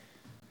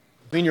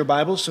In your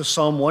Bibles to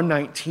Psalm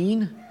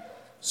 119.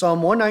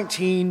 Psalm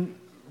 119,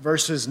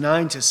 verses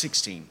 9 to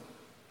 16.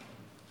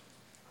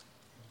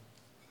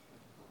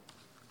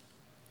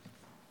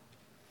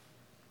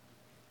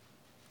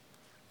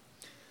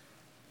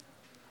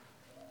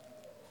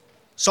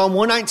 Psalm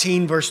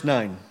 119, verse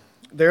 9.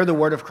 There the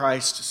word of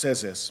Christ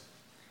says this: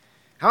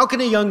 How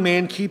can a young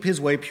man keep his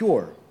way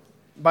pure?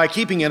 By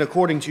keeping it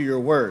according to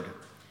your word.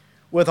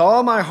 With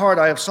all my heart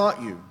I have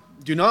sought you.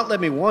 Do not let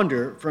me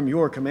wander from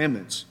your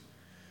commandments.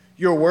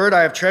 Your word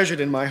I have treasured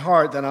in my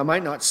heart, that I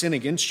might not sin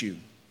against you.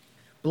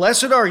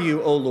 Blessed are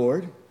you, O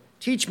Lord.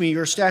 Teach me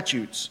your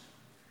statutes.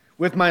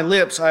 With my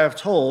lips I have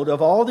told of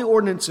all the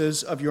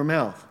ordinances of your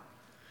mouth.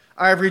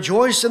 I have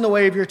rejoiced in the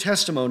way of your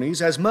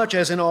testimonies as much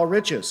as in all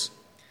riches.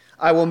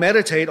 I will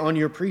meditate on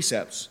your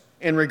precepts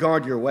and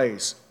regard your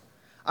ways.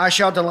 I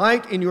shall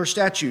delight in your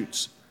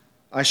statutes.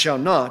 I shall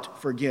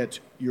not forget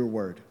your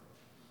word.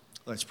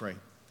 Let's pray.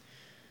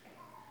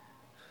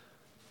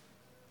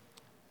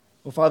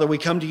 Well, Father, we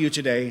come to you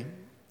today,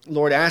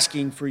 Lord,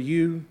 asking for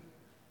you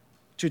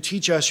to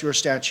teach us your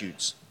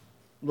statutes.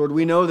 Lord,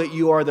 we know that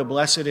you are the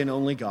blessed and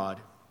only God,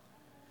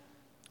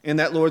 and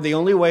that, Lord, the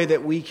only way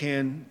that we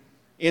can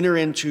enter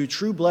into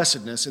true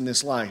blessedness in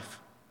this life,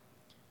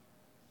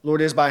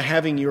 Lord, is by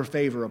having your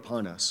favor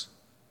upon us.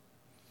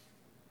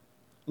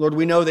 Lord,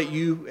 we know that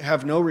you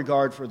have no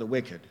regard for the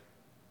wicked,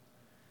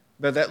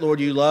 but that, Lord,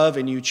 you love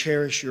and you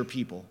cherish your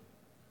people.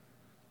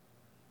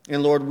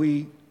 And Lord,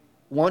 we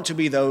want to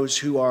be those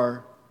who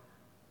are,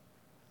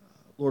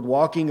 Lord,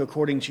 walking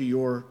according to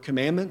your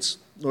commandments,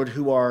 Lord,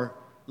 who are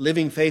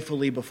living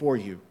faithfully before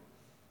you.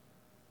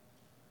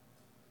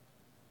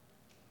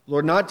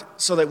 Lord,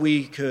 not so that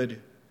we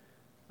could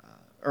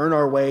earn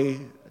our way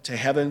to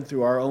heaven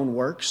through our own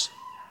works,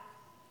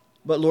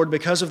 but Lord,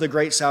 because of the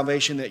great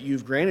salvation that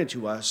you've granted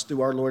to us through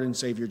our Lord and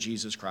Savior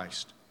Jesus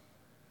Christ.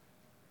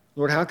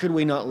 Lord, how could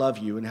we not love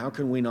you, and how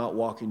can we not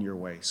walk in your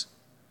ways?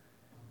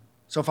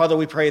 So, Father,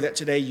 we pray that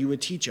today you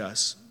would teach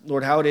us,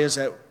 Lord, how it is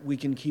that we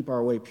can keep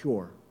our way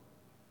pure.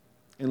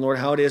 And, Lord,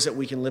 how it is that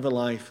we can live a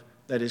life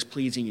that is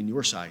pleasing in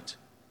your sight.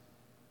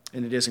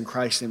 And it is in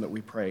Christ's name that we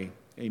pray.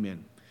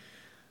 Amen.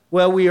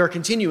 Well, we are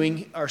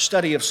continuing our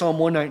study of Psalm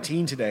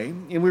 119 today.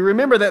 And we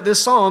remember that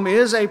this psalm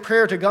is a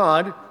prayer to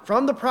God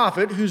from the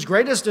prophet whose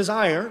greatest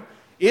desire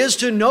is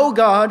to know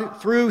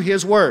God through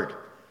his word.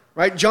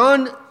 Right?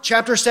 John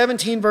chapter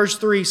 17, verse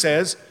 3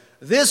 says,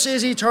 This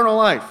is eternal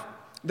life,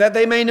 that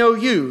they may know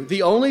you,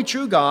 the only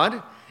true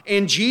God,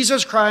 and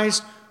Jesus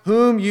Christ,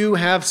 whom you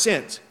have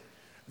sent.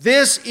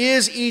 This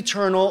is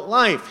eternal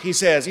life, he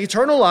says.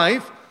 Eternal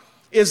life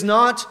is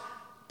not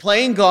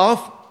playing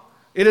golf.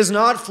 It is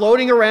not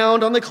floating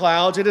around on the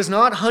clouds. It is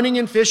not hunting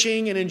and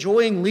fishing and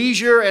enjoying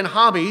leisure and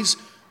hobbies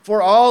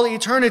for all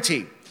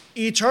eternity.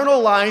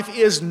 Eternal life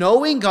is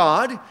knowing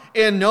God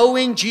and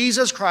knowing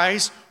Jesus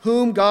Christ,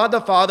 whom God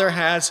the Father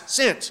has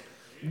sent.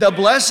 The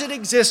blessed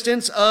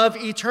existence of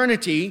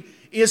eternity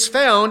is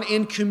found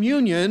in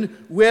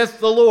communion with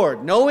the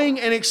Lord, knowing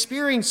and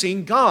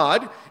experiencing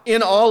God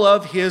in all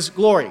of his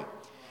glory.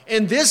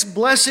 And this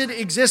blessed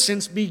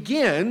existence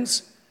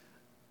begins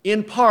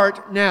in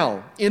part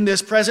now, in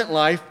this present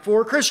life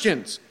for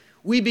Christians.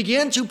 We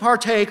begin to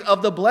partake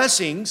of the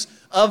blessings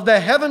of the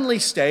heavenly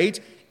state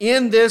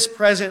in this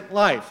present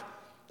life.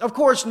 Of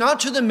course, not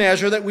to the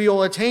measure that we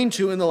will attain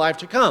to in the life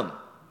to come.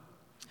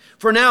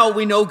 For now,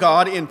 we know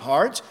God in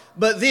part,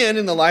 but then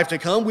in the life to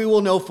come, we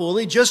will know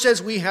fully, just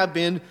as we have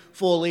been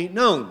fully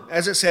known,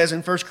 as it says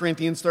in 1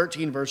 Corinthians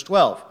 13, verse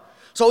 12.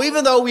 So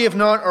even though we have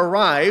not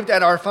arrived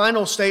at our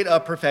final state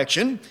of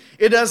perfection,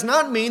 it does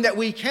not mean that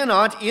we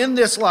cannot, in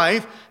this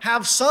life,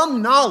 have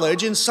some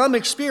knowledge and some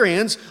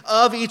experience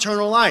of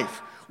eternal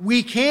life.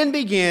 We can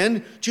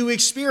begin to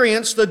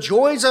experience the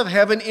joys of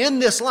heaven in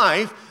this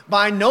life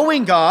by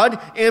knowing God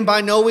and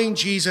by knowing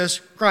Jesus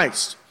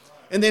Christ.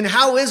 And then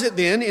how is it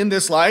then in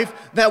this life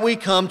that we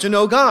come to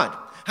know God?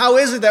 How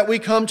is it that we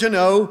come to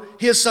know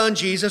his Son,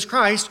 Jesus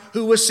Christ,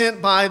 who was sent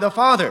by the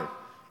Father?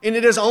 And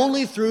it is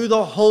only through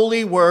the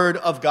holy word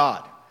of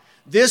God.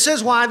 This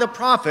is why the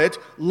prophet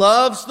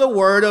loves the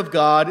word of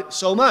God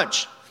so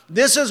much.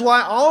 This is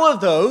why all of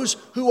those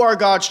who are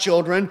God's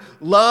children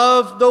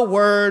love the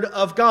word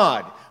of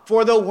God.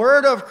 For the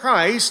word of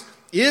Christ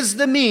is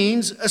the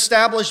means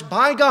established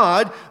by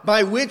God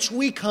by which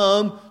we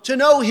come to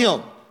know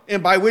him,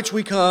 and by which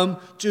we come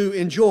to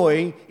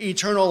enjoy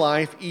eternal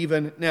life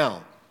even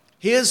now.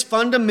 His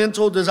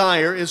fundamental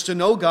desire is to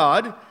know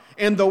God,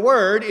 and the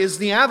Word is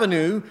the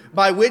avenue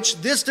by which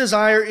this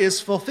desire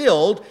is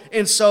fulfilled,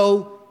 and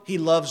so he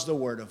loves the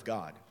Word of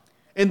God.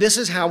 And this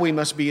is how we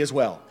must be as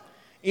well.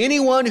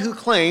 Anyone who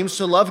claims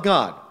to love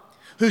God,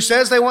 who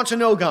says they want to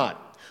know God,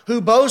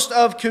 who boast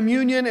of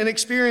communion and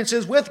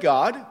experiences with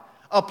God,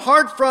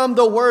 apart from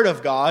the Word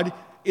of God,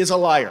 is a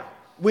liar.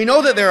 We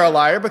know that they're a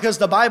liar because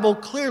the Bible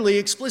clearly,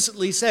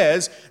 explicitly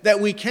says that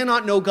we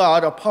cannot know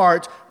God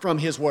apart from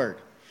his word.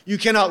 You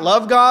cannot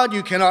love God.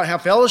 You cannot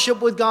have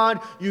fellowship with God.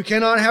 You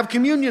cannot have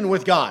communion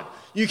with God.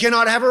 You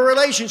cannot have a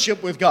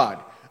relationship with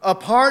God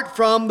apart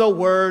from the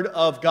Word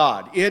of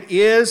God. It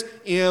is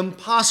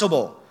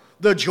impossible.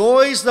 The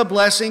joys, the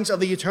blessings of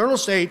the eternal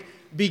state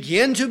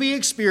begin to be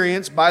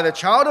experienced by the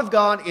child of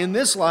God in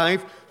this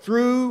life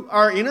through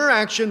our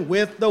interaction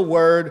with the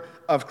Word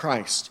of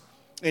Christ.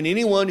 And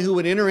anyone who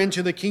would enter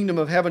into the kingdom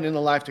of heaven in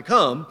the life to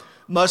come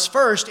must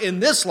first, in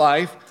this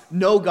life,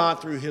 know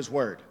God through His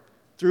Word,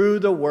 through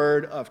the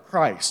Word of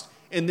Christ.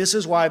 And this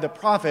is why the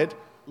prophet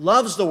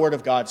loves the Word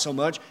of God so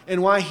much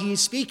and why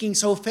he's speaking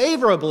so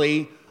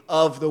favorably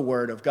of the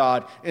Word of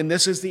God. And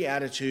this is the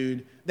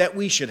attitude that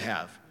we should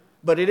have.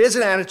 But it is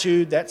an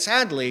attitude that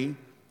sadly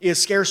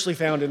is scarcely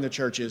found in the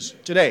churches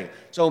today.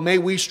 So may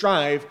we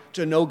strive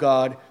to know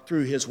God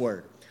through His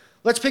Word.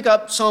 Let's pick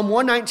up Psalm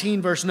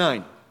 119, verse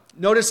 9.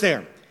 Notice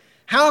there,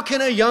 how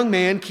can a young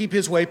man keep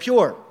his way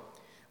pure?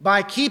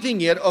 By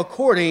keeping it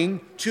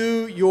according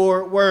to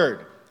your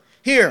word.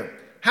 Here,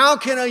 how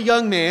can a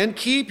young man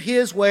keep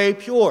his way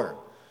pure?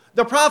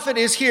 The prophet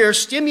is here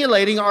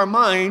stimulating our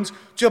minds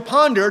to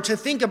ponder, to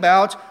think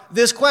about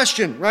this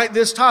question, right?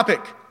 This topic.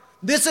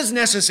 This is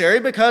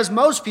necessary because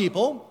most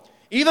people,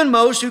 even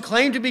most who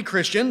claim to be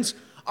Christians,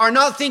 are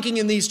not thinking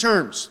in these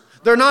terms.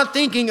 They're not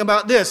thinking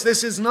about this.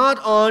 This is not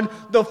on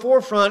the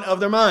forefront of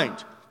their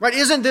mind, right?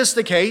 Isn't this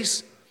the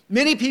case?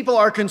 Many people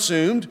are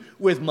consumed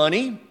with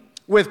money,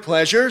 with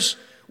pleasures,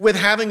 with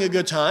having a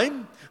good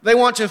time. They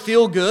want to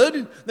feel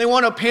good. They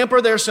want to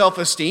pamper their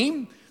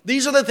self-esteem.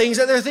 These are the things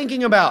that they're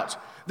thinking about.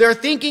 They're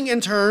thinking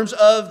in terms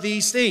of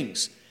these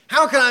things.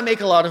 How can I make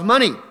a lot of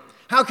money?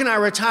 How can I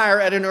retire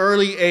at an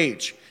early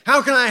age?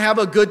 How can I have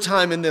a good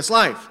time in this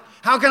life?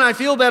 How can I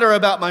feel better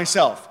about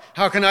myself?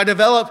 How can I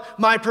develop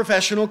my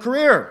professional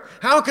career?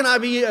 How can I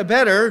be a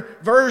better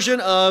version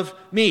of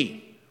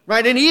me?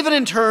 Right? And even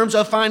in terms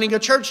of finding a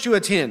church to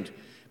attend,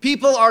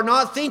 people are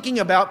not thinking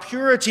about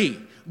purity,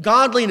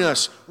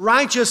 godliness,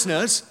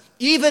 righteousness,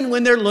 even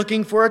when they're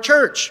looking for a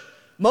church.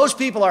 Most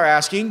people are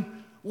asking,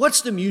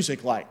 what's the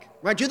music like?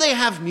 Right? Do they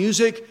have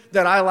music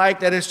that I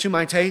like, that is to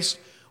my taste?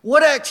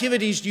 What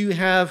activities do you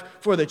have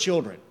for the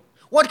children?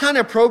 What kind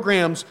of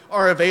programs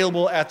are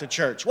available at the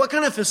church? What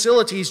kind of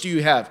facilities do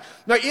you have?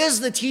 Now, is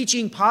the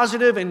teaching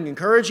positive and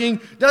encouraging?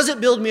 Does it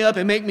build me up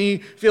and make me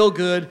feel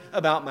good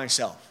about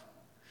myself?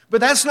 But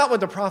that's not what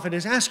the prophet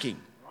is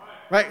asking,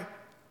 right?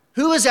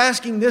 Who is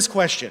asking this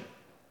question?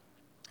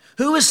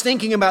 Who is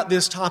thinking about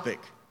this topic?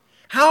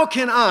 How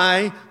can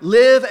I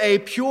live a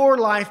pure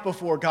life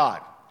before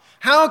God?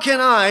 How can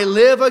I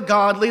live a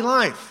godly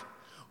life?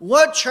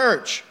 What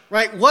church,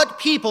 right? What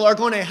people are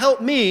going to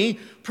help me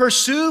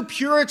pursue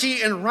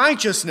purity and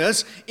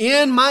righteousness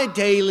in my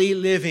daily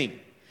living?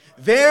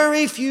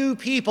 Very few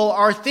people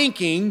are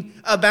thinking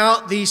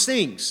about these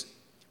things.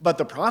 But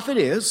the prophet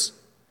is.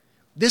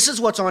 This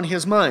is what's on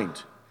his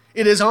mind.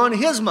 It is on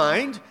his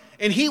mind,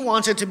 and he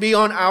wants it to be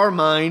on our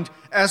mind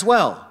as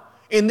well.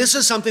 And this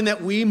is something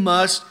that we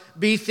must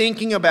be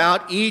thinking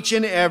about each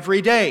and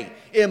every day.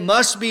 It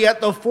must be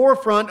at the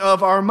forefront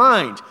of our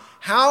mind.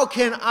 How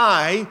can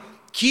I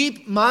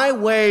keep my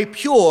way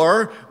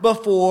pure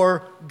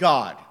before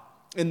God?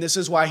 And this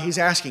is why he's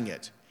asking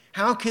it.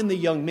 How can the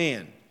young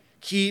man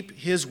keep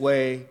his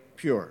way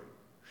pure?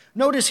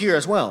 Notice here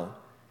as well,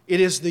 it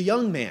is the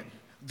young man,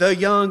 the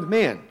young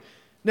man.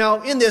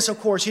 Now, in this, of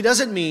course, he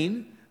doesn't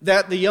mean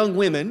that the young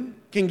women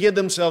can give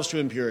themselves to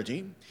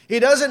impurity. He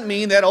doesn't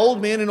mean that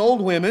old men and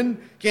old women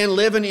can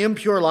live an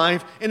impure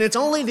life, and it's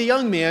only the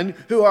young men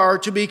who are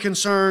to be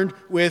concerned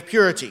with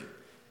purity.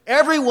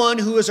 Everyone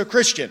who is a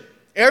Christian,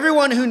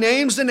 everyone who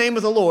names the name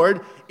of the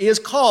Lord is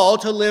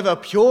called to live a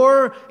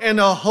pure and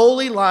a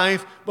holy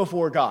life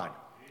before God.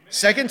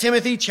 2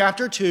 Timothy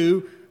chapter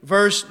 2,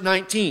 verse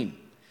 19.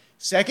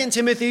 2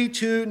 Timothy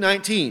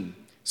 2:19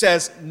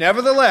 says,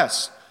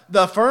 "Nevertheless,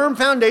 the firm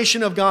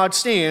foundation of God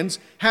stands,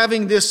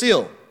 having this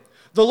seal.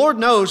 The Lord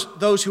knows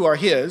those who are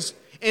his,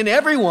 and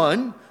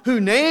everyone who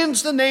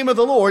names the name of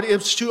the Lord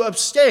is to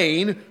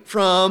abstain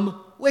from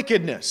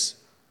wickedness."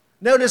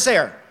 Notice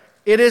there,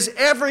 it is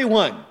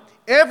everyone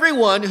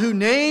who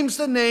names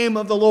the name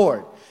of the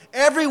Lord,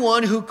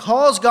 everyone who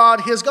calls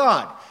God his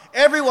God,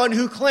 everyone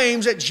who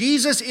claims that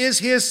Jesus is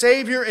his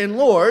Savior and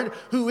Lord,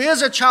 who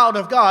is a child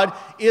of God,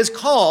 is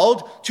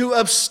called to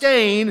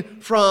abstain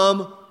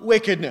from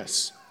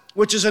wickedness.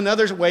 Which is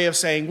another way of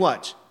saying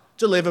what?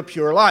 To live a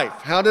pure life.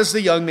 How does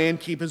the young man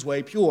keep his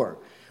way pure?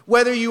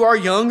 Whether you are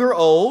young or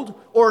old,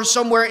 or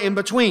somewhere in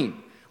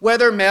between,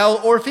 whether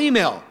male or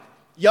female,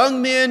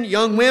 young men,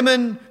 young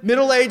women,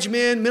 middle-aged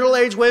men,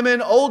 middle-aged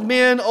women,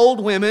 men,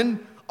 old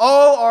women,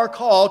 all are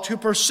called to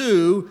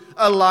pursue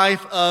a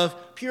life of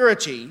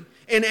purity.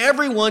 And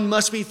everyone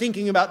must be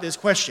thinking about this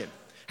question.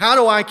 How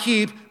do I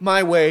keep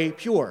my way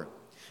pure?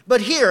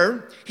 But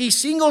here, he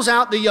singles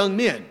out the young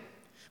men.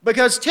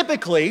 Because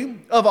typically,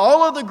 of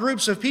all of the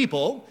groups of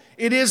people,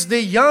 it is the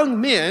young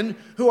men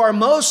who are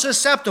most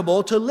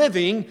susceptible to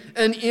living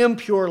an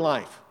impure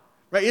life.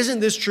 Right? Isn't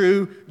this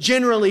true,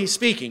 generally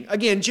speaking?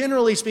 Again,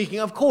 generally speaking,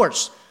 of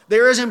course,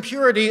 there is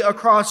impurity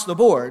across the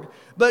board.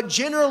 But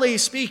generally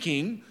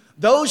speaking,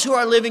 those who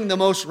are living the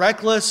most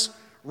reckless,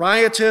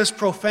 riotous,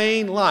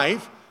 profane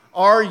life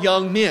are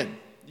young men.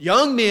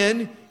 young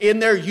men in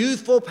their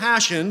youthful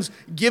passions,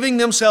 giving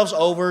themselves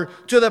over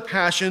to the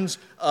passions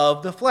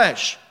of the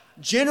flesh.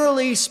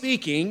 Generally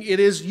speaking, it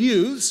is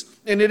youths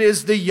and it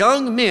is the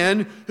young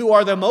men who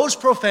are the most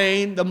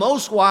profane, the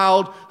most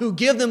wild, who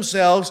give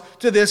themselves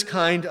to this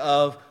kind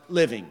of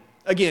living.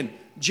 Again,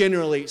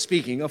 generally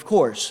speaking, of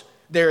course,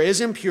 there is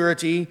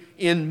impurity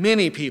in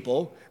many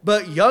people,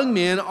 but young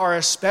men are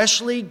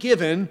especially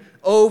given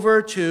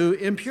over to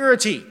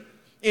impurity.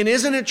 And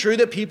isn't it true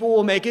that people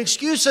will make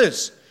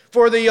excuses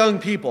for the young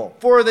people,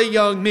 for the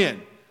young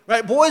men?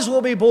 Right? Boys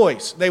will be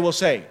boys, they will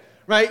say.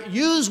 Right?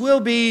 Youths will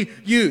be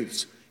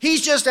youths.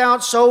 He's just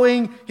out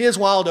sowing his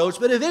wild oats,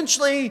 but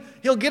eventually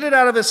he'll get it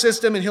out of his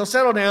system and he'll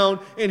settle down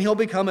and he'll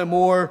become a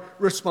more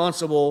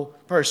responsible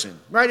person.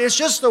 Right? It's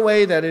just the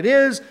way that it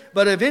is,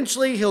 but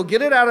eventually he'll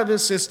get it out of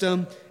his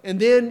system and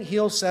then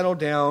he'll settle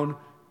down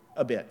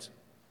a bit.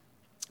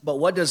 But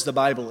what does the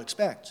Bible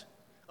expect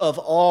of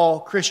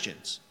all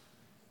Christians,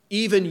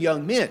 even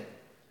young men?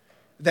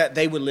 That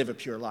they would live a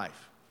pure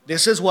life.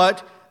 This is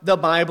what the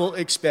Bible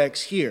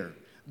expects here,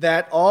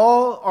 that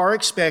all are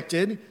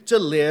expected to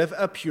live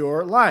a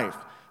pure life.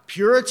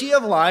 Purity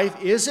of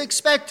life is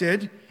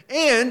expected,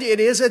 and it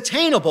is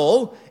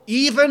attainable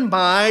even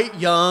by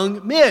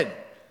young men.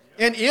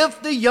 And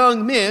if the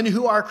young men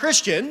who are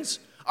Christians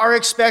are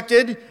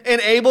expected and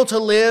able to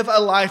live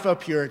a life of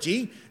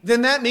purity,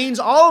 then that means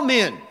all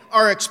men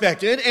are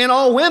expected, and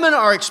all women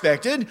are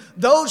expected.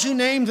 Those who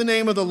name the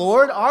name of the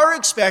Lord are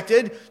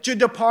expected to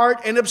depart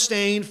and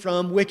abstain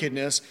from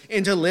wickedness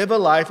and to live a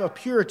life of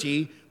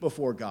purity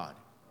before God.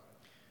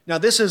 Now,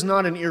 this is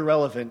not an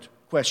irrelevant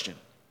question.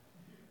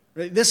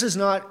 This is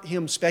not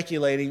him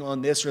speculating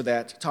on this or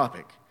that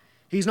topic.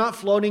 He's not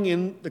floating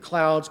in the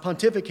clouds,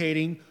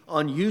 pontificating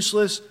on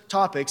useless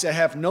topics that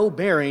have no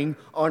bearing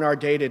on our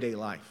day-to-day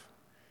life.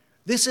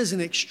 This is an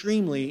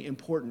extremely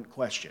important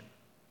question,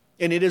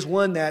 and it is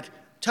one that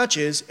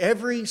touches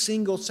every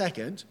single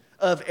second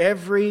of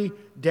every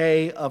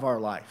day of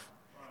our life.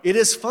 It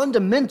is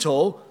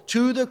fundamental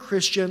to the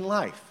Christian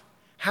life.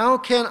 How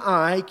can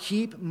I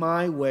keep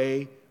my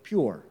way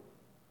pure?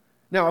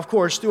 Now, of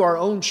course, through our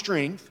own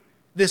strength,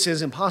 this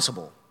is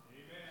impossible.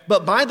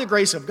 But by the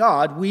grace of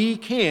God, we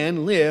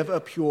can live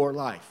a pure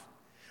life.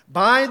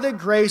 By the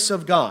grace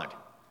of God,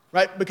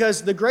 right?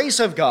 Because the grace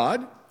of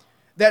God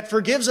that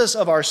forgives us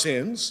of our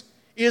sins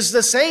is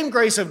the same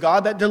grace of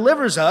God that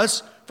delivers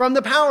us from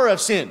the power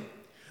of sin.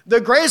 The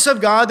grace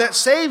of God that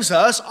saves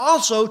us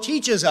also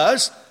teaches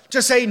us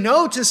to say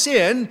no to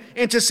sin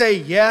and to say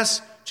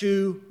yes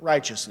to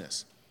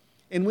righteousness.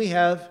 And we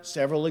have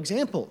several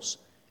examples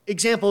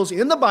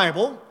in the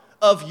Bible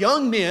of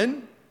young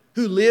men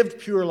who lived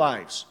pure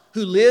lives,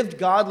 who lived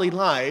godly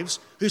lives,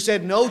 who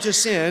said no to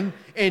sin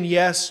and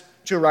yes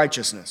to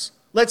righteousness.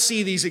 Let's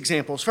see these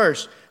examples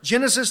first.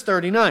 Genesis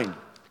 39.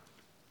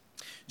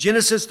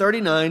 Genesis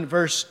 39,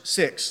 verse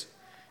 6.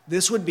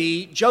 This would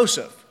be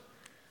Joseph.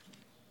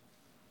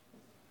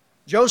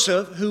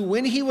 Joseph, who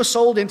when he was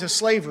sold into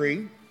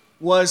slavery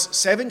was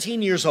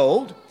 17 years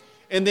old,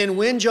 and then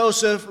when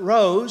Joseph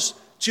rose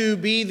to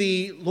be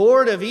the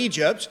Lord of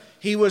Egypt,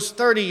 he was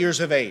 30 years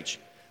of age.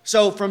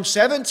 So from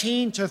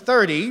 17 to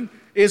 30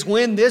 is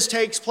when this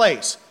takes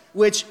place,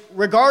 which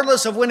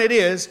regardless of when it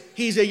is,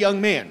 he's a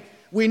young man.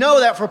 We know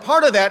that for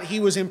part of that he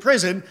was in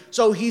prison,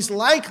 so he's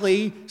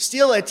likely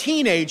still a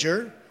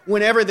teenager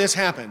whenever this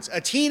happens. A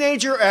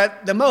teenager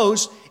at the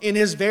most in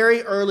his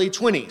very early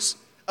 20s.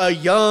 A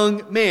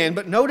young man.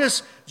 But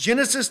notice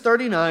Genesis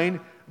 39,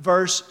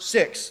 verse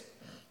 6.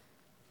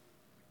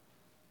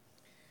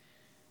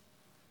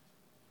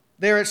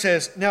 There it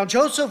says, "Now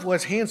Joseph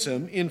was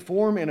handsome in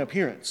form and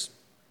appearance.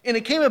 And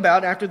it came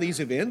about after these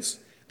events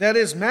that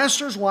his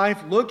master's wife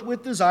looked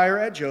with desire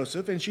at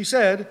Joseph, and she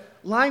said,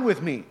 'Lie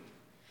with me.'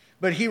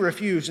 But he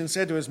refused and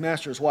said to his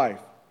master's wife,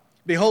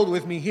 'Behold,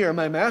 with me here,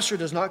 my master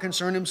does not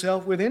concern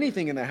himself with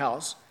anything in the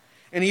house,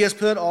 and he has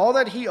put all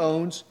that he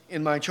owns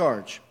in my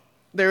charge.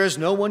 There is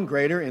no one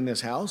greater in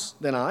this house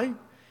than I,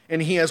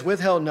 and he has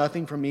withheld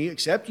nothing from me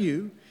except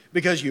you,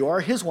 because you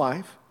are his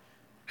wife.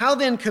 How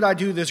then could I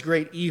do this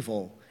great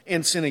evil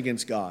and sin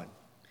against God?'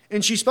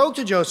 And she spoke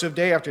to Joseph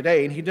day after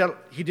day, and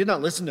he did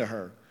not listen to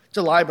her,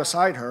 to lie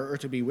beside her or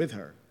to be with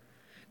her.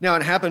 Now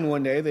it happened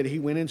one day that he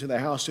went into the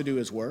house to do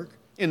his work,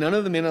 and none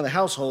of the men of the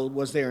household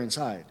was there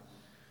inside.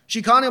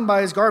 She caught him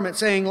by his garment,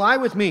 saying, 'Lie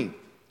with me.'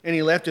 And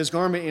he left his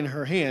garment in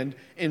her hand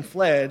and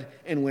fled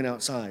and went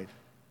outside.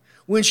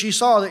 When she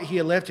saw that he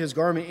had left his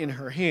garment in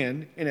her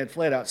hand and had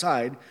fled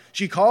outside,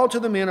 she called to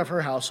the men of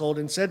her household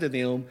and said to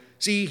them,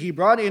 'See, he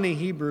brought in a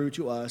Hebrew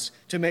to us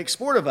to make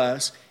sport of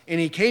us, and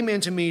he came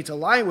in to me to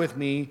lie with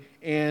me,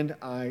 and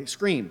I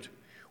screamed.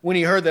 When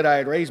he heard that I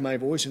had raised my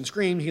voice and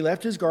screamed, he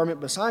left his garment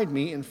beside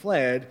me and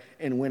fled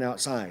and went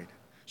outside.'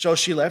 So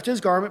she left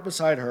his garment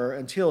beside her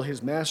until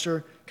his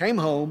master came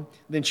home.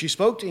 Then she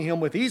spoke to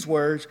him with these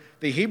words,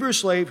 'The Hebrew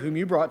slave whom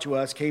you brought to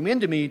us came in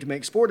to me to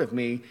make sport of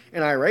me,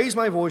 and I raised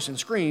my voice and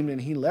screamed,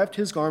 and he left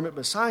his garment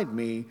beside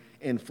me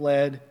and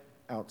fled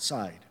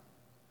outside.'"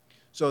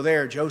 So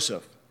there,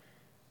 Joseph.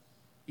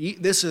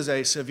 This is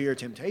a severe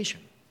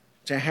temptation.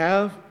 to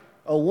have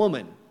a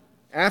woman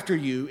after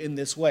you in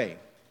this way,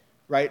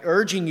 right?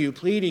 Urging you,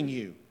 pleading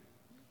you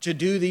to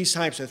do these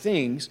types of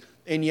things.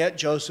 And yet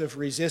Joseph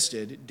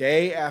resisted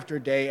day after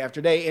day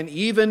after day. And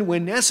even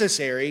when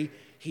necessary,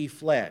 he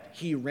fled.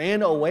 He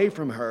ran away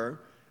from her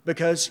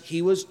because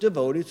he was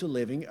devoted to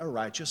living a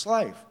righteous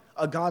life,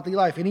 a godly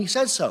life. And he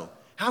says so.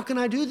 How can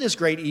I do this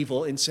great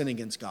evil and sin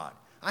against God?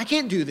 I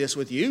can't do this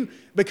with you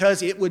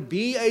because it would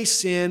be a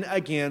sin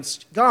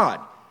against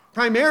God.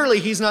 Primarily,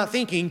 he's not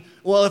thinking,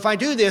 well, if I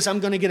do this, I'm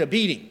going to get a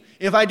beating.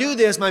 If I do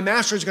this, my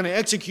master is going to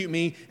execute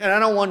me and I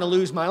don't want to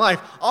lose my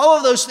life. All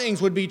of those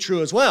things would be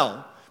true as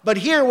well. But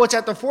here, what's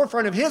at the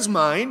forefront of his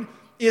mind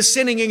is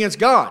sinning against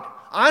God.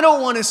 I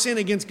don't want to sin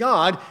against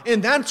God,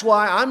 and that's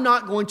why I'm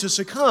not going to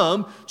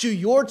succumb to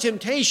your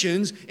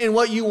temptations and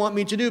what you want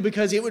me to do,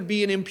 because it would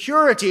be an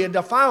impurity and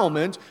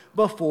defilement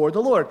before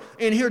the Lord.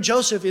 And here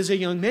Joseph is a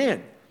young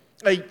man,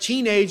 a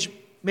teenage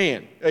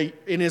man,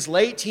 in his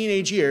late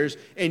teenage years,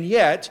 and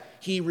yet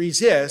he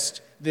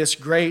resists this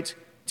great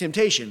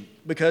temptation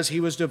because he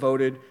was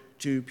devoted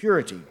to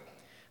purity.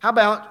 How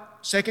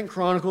about 2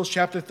 Chronicles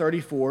chapter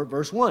 34,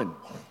 verse 1?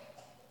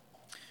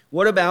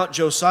 What about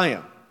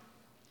Josiah?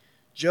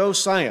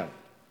 Josiah,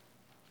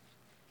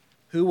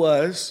 who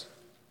was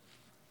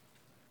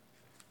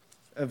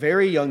a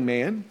very young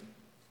man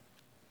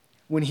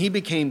when he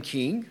became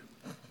king,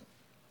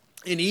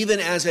 and even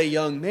as a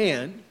young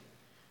man,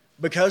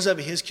 because of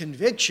his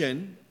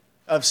conviction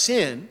of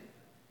sin,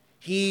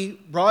 he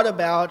brought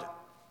about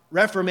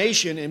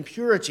reformation and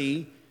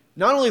purity,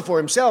 not only for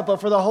himself, but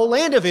for the whole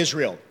land of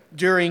Israel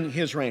during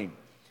his reign.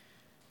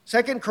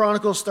 2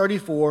 Chronicles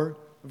 34,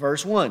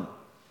 verse 1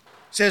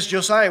 says,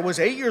 Josiah was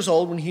 8 years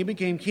old when he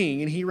became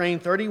king, and he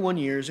reigned 31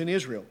 years in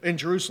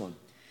Jerusalem.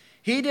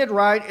 He did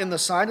right in the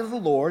sight of the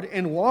Lord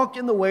and walked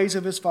in the ways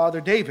of his father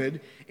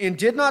David, and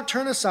did not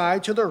turn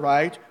aside to the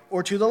right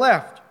or to the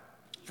left.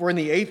 For in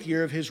the 8th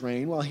year of his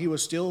reign, while he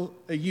was still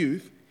a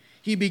youth,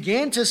 he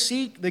began to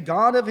seek the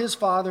God of his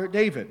father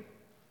David.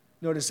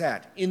 Notice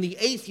that. In the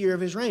 8th year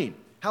of his reign.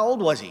 How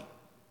old was he?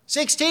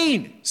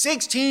 16.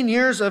 16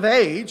 years of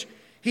age.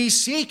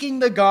 He's seeking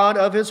the God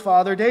of his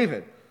father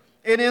David.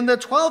 And in the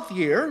 12th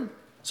year,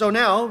 so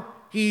now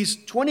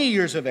he's 20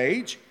 years of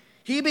age,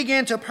 he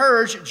began to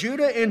purge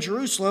Judah and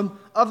Jerusalem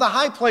of the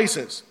high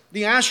places,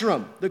 the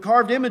Asherim, the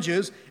carved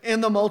images,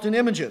 and the molten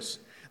images.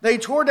 They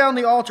tore down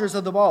the altars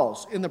of the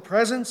Baals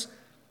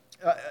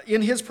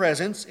in his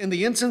presence, in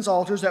the incense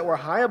altars that were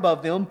high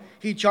above them.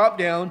 He chopped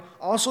down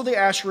also the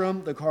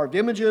Asherim, the carved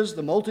images,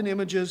 the molten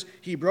images.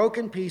 He broke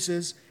in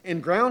pieces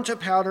and ground to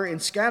powder and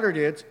scattered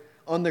it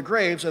on the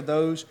graves of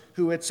those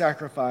who had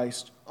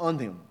sacrificed on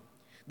them.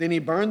 Then he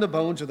burned the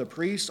bones of the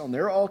priests on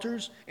their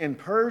altars and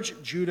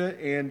purged Judah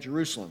and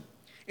Jerusalem.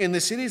 In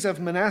the cities of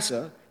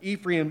Manasseh,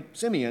 Ephraim,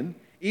 Simeon,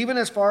 even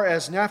as far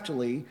as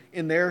Naphtali,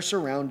 in their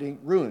surrounding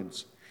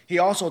ruins. He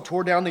also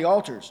tore down the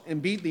altars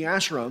and beat the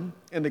Asherim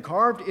and the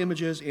carved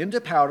images into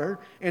powder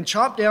and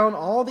chopped down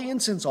all the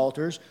incense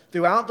altars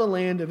throughout the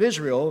land of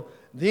Israel.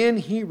 Then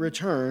he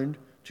returned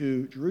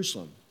to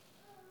Jerusalem.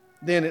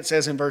 Then it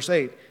says in verse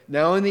 8,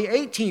 now in the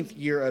 18th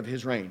year of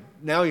his reign,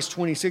 now he's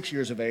 26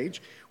 years of age,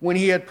 when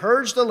he had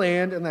purged the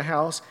land and the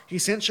house, he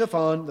sent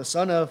Shaphan, the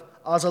son of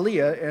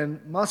Azaliah, and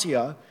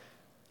Maaseiah,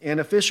 an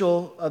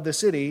official of the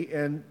city,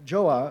 and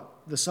Joah,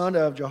 the son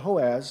of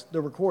Jehoaz,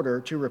 the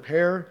recorder, to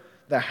repair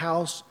the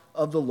house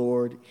of the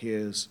Lord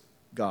his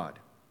God.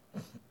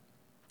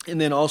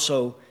 And then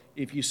also,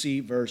 if you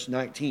see verse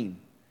 19,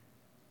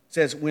 it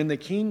says, when the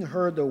king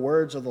heard the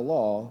words of the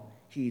law,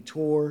 he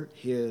tore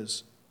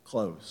his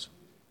clothes.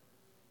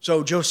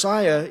 So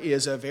Josiah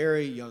is a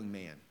very young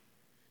man,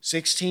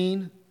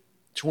 16,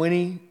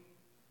 20,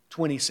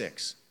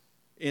 26,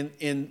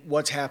 in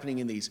what's happening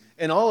in these.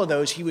 And all of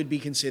those, he would be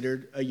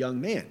considered a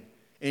young man.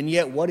 And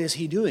yet, what is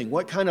he doing?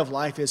 What kind of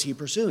life is he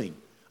pursuing?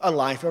 A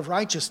life of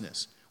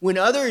righteousness. When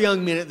other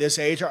young men at this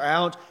age are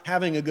out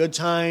having a good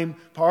time,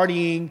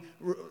 partying,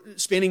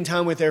 spending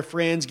time with their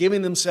friends,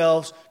 giving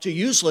themselves to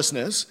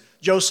uselessness,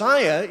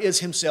 Josiah is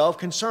himself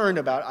concerned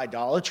about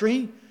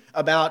idolatry,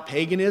 about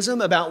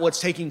paganism, about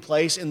what's taking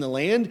place in the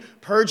land,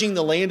 purging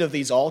the land of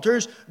these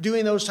altars,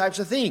 doing those types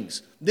of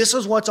things. This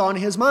is what's on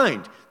his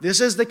mind. This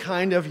is the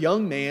kind of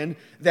young man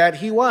that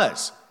he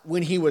was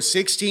when he was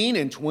 16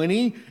 and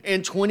 20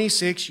 and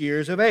 26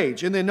 years of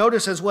age. And then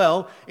notice as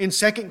well in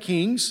 2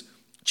 Kings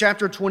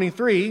chapter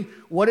 23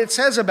 what it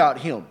says about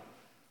him.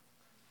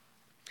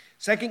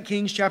 2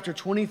 Kings chapter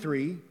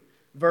 23,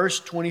 verse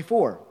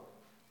 24.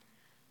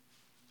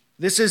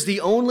 This is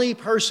the only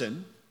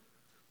person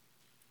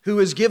who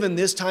is given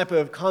this type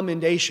of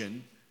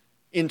commendation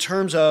in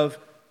terms of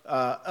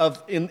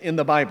in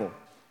the Bible.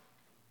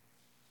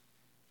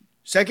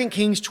 2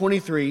 Kings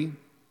 23,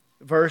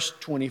 verse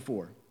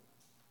 24.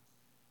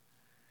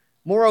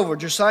 Moreover,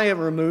 Josiah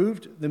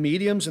removed the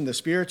mediums and the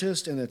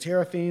spiritists and the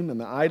teraphim and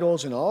the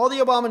idols and all the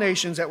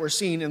abominations that were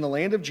seen in the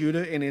land of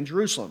Judah and in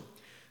Jerusalem,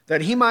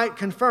 that he might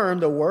confirm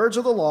the words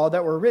of the law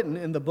that were written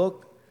in the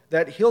book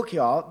that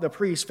Hilkiah the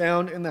priest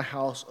found in the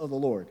house of the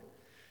Lord.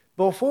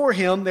 Before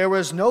him there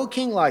was no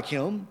king like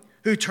him,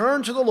 who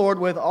turned to the Lord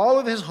with all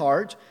of his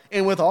heart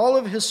and with all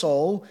of his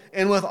soul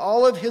and with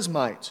all of his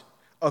might,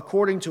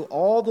 according to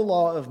all the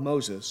law of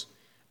Moses,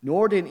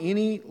 nor did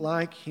any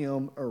like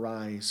him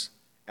arise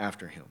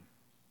after him.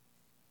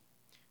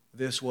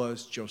 This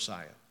was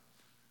Josiah,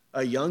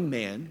 a young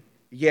man,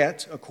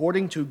 yet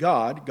according to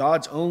God,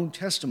 God's own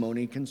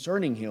testimony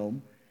concerning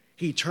him,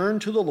 he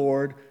turned to the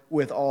Lord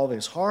with all of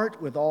his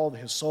heart, with all of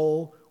his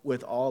soul,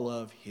 with all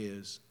of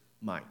his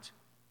might.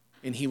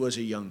 And he was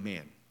a young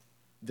man.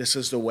 This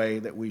is the way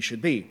that we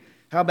should be.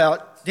 How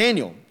about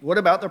Daniel? What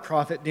about the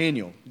prophet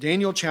Daniel?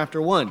 Daniel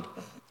chapter 1.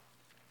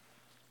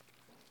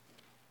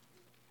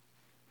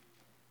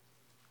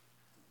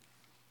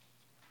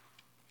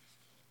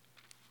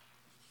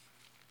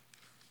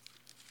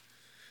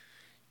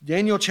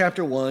 Daniel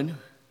chapter 1,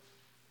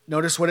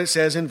 notice what it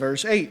says in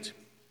verse 8. It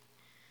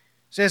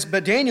says,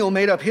 "But Daniel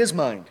made up his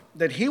mind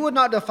that he would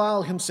not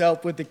defile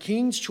himself with the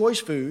king's choice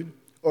food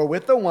or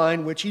with the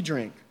wine which he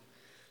drank.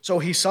 So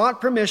he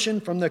sought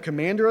permission from the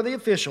commander of the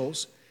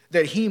officials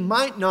that he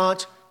might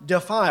not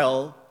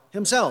defile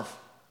himself."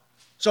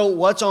 So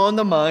what's on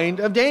the mind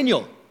of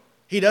Daniel?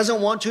 He doesn't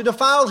want to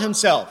defile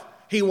himself.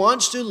 He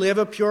wants to live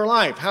a pure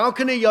life. How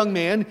can a young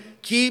man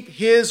keep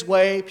his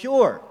way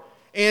pure?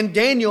 And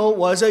Daniel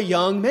was a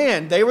young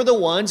man. They were the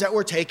ones that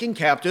were taken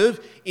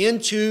captive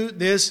into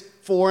this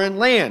foreign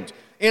land.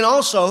 And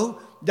also,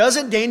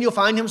 doesn't Daniel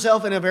find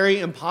himself in a very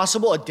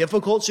impossible, a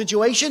difficult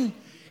situation?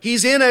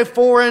 He's in a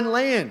foreign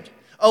land,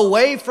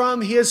 away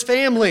from his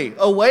family,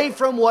 away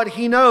from what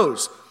he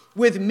knows,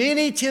 with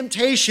many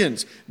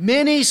temptations,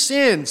 many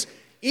sins,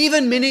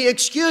 even many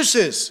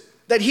excuses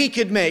that he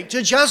could make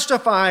to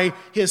justify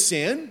his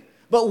sin.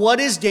 But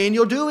what is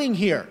Daniel doing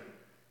here?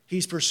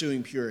 He's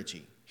pursuing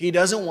purity. He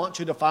doesn't want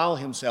to defile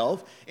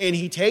himself, and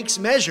he takes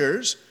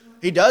measures.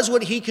 He does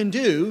what he can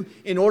do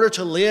in order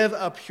to live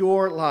a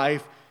pure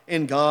life,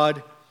 and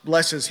God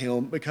blesses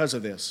him because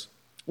of this.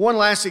 One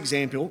last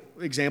example,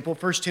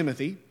 1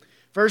 Timothy.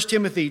 1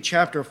 Timothy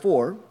chapter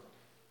 4.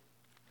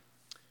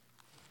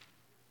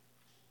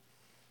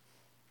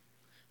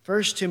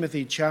 1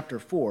 Timothy chapter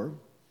 4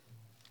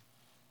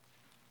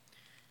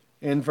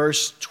 and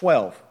verse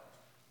 12.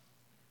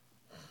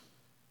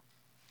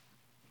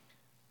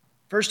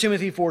 1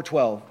 Timothy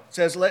 4:12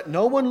 says, "Let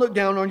no one look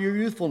down on your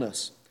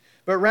youthfulness,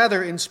 but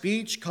rather in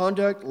speech,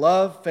 conduct,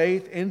 love,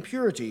 faith, and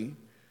purity,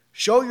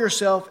 show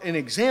yourself an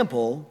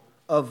example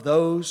of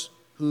those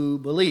who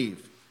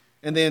believe."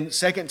 And then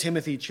 2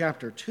 Timothy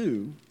chapter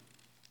 2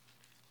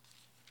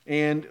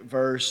 and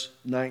verse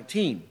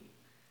 19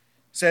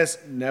 says,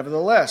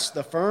 "Nevertheless,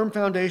 the firm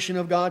foundation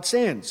of God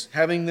stands,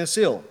 having this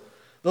seal.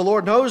 The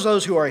Lord knows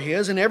those who are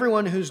his, and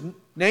everyone who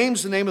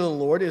names the name of the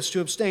Lord is to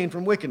abstain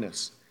from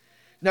wickedness.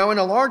 Now in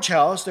a large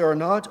house there are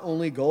not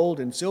only gold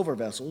and silver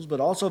vessels, but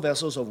also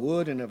vessels of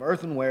wood and of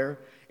earthenware,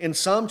 and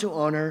some to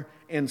honor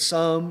and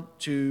some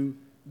to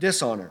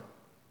dishonor.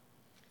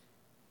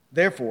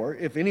 Therefore,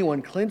 if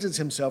anyone cleanses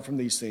himself from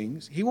these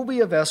things, he will be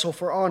a vessel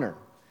for honor,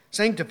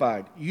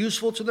 sanctified,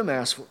 useful to the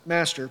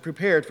master,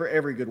 prepared for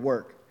every good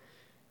work.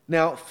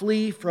 Now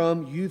flee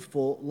from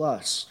youthful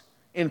lust,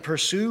 and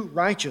pursue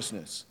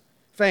righteousness,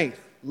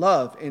 faith,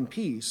 love, and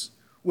peace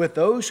with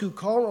those who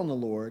call on the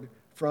Lord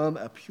from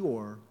a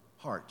pure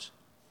heart."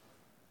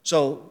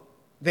 So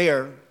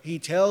there, he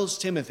tells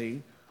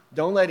Timothy,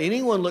 don't let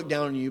anyone look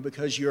down on you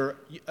because you're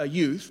a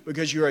youth,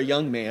 because you're a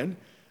young man,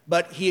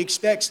 but he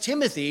expects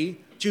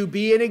Timothy to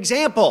be an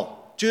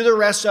example to the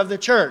rest of the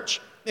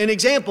church, an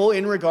example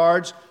in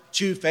regards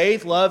to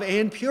faith, love,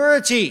 and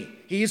purity.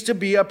 He's to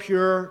be a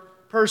pure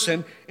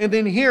person. And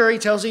then here he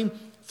tells him,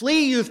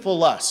 flee youthful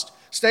lust,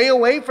 stay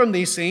away from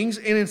these things,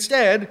 and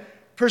instead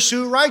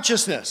pursue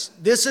righteousness.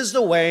 This is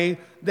the way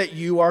that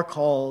you are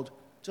called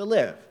to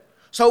live.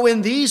 So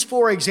in these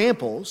four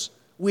examples,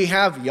 we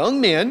have young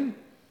men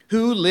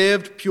who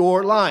lived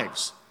pure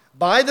lives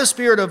by the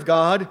Spirit of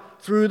God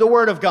through the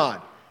Word of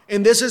God.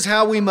 And this is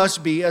how we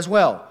must be as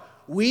well.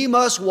 We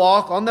must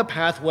walk on the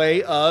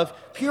pathway of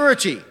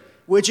purity,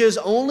 which is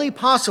only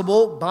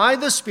possible by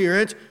the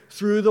Spirit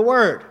through the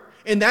Word.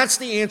 And that's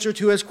the answer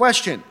to his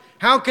question.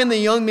 How can the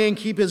young man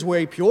keep his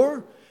way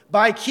pure?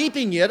 By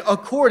keeping it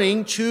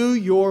according to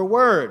your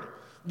Word.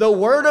 The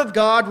Word of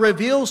God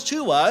reveals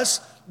to us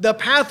the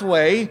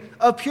pathway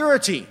of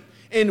purity.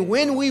 And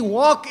when we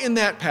walk in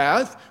that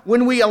path,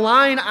 when we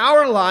align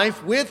our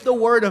life with the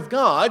Word of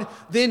God,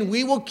 then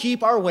we will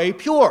keep our way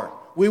pure.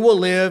 We will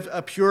live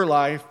a pure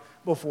life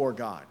before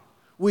God.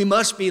 We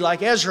must be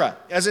like Ezra,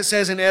 as it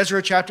says in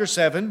Ezra chapter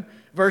 7,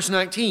 verse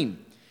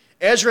 19.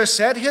 Ezra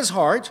set his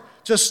heart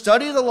to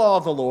study the law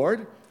of the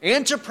Lord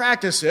and to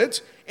practice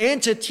it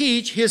and to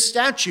teach his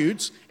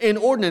statutes and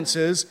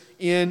ordinances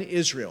in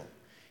Israel.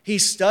 He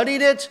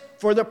studied it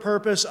for the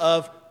purpose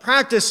of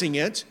practicing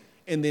it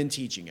and then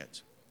teaching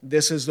it.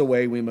 This is the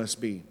way we must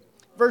be.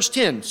 Verse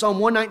 10, Psalm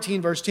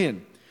 119, verse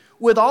 10.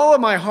 "With all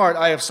of my heart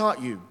I have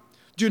sought you.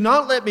 Do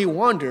not let me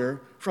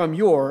wander from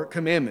your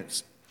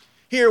commandments."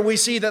 Here we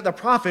see that the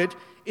prophet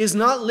is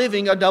not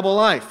living a double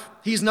life.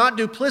 He's not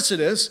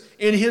duplicitous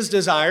in his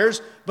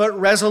desires, but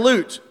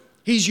resolute.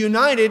 He's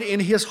united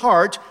in his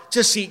heart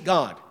to seek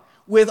God.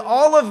 With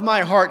all of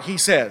my heart, he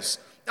says,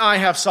 I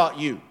have sought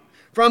you.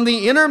 From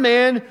the inner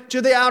man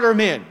to the outer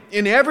man,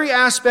 in every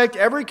aspect,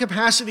 every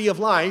capacity of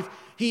life,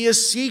 he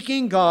is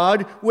seeking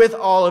God with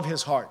all of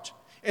his heart.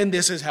 And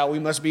this is how we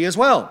must be as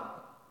well.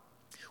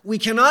 We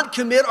cannot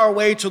commit our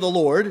way to the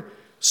Lord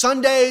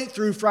Sunday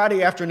through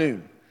Friday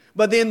afternoon.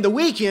 But then the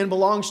weekend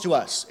belongs to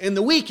us. In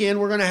the weekend,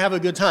 we're going to have a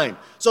good time.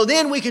 So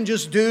then we can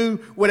just do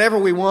whatever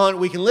we want.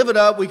 We can live it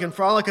up. We can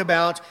frolic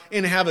about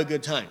and have a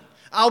good time.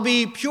 I'll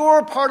be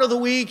pure part of the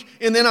week,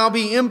 and then I'll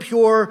be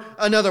impure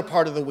another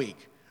part of the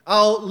week.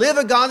 I'll live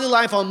a godly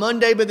life on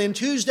Monday, but then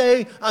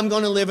Tuesday, I'm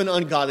going to live an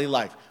ungodly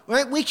life.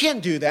 Right? We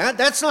can't do that.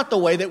 That's not the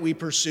way that we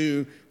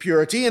pursue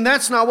purity, and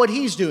that's not what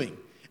he's doing.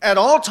 At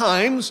all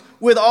times,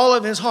 with all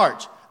of his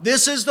heart.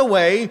 This is the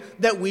way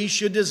that we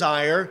should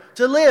desire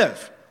to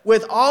live.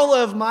 With all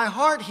of my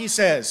heart, he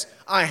says,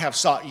 I have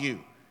sought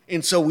you.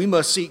 And so we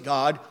must seek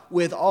God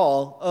with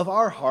all of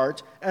our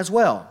heart as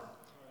well.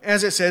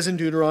 As it says in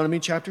Deuteronomy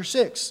chapter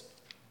 6.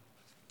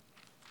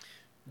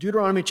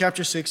 Deuteronomy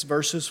chapter 6,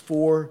 verses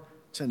 4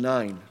 to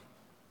 9.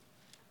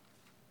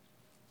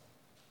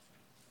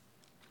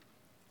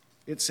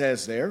 It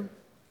says there,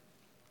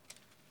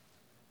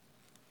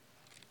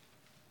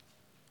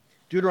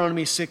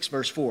 Deuteronomy 6,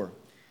 verse 4. It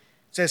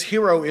says,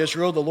 Hear, O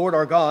Israel, the Lord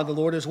our God, the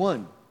Lord is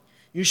one.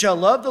 You shall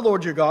love the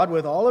Lord your God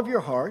with all of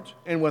your heart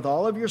and with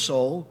all of your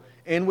soul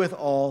and with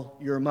all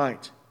your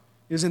might.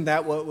 Isn't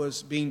that what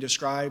was being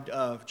described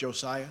of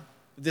Josiah?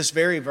 This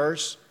very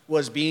verse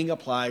was being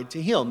applied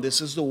to him.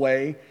 This is the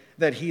way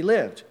that he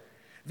lived.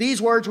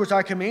 These words which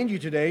I command you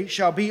today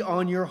shall be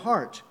on your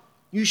heart.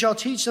 You shall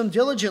teach them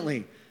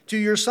diligently to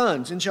your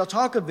sons, and shall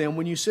talk of them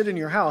when you sit in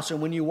your house,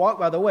 and when you walk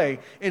by the way,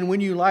 and when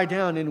you lie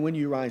down, and when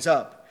you rise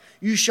up.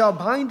 You shall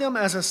bind them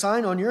as a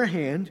sign on your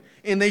hand,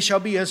 and they shall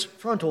be as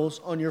frontals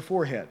on your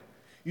forehead.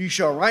 You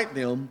shall write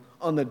them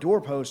on the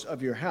doorposts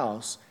of your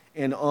house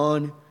and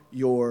on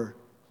your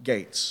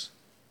gates.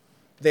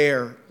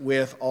 There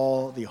with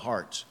all the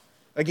heart.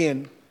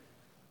 Again,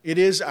 it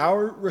is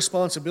our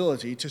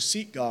responsibility to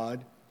seek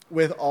God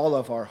with all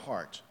of our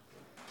heart.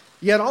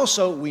 Yet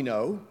also we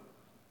know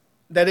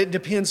that it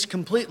depends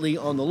completely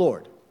on the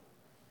Lord.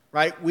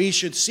 Right? We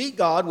should seek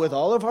God with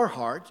all of our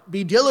heart,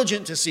 be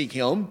diligent to seek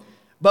him,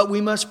 but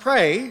we must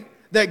pray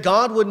that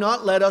God would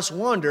not let us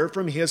wander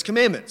from his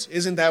commandments.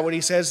 Isn't that what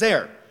he says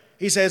there?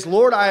 He says,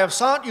 Lord, I have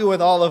sought you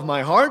with all of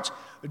my heart.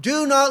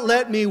 Do not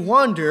let me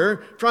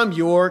wander from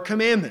your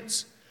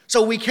commandments.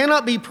 So we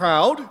cannot be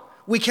proud.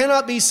 We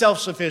cannot be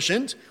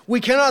self-sufficient. We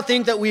cannot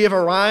think that we have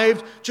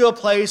arrived to a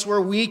place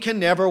where we can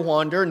never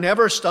wander,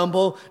 never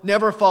stumble,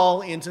 never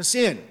fall into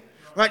sin.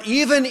 Right?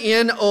 Even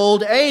in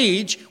old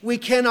age, we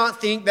cannot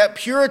think that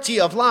purity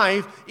of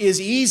life is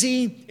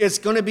easy. It's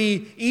going to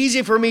be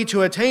easy for me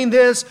to attain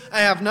this. I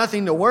have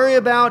nothing to worry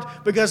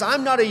about because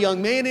I'm not a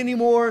young man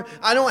anymore.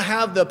 I don't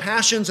have the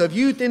passions of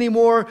youth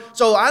anymore.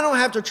 So I don't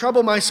have to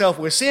trouble myself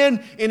with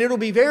sin, and it'll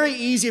be very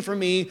easy for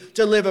me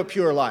to live a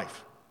pure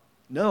life.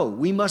 No,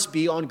 we must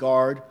be on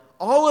guard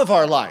all of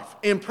our life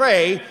and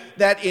pray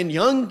that in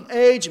young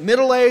age,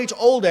 middle age,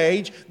 old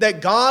age, that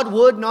God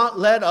would not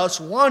let us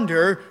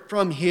wander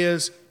from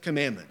his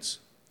commandments.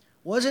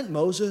 Wasn't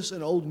Moses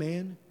an old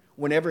man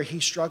whenever he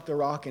struck the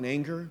rock in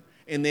anger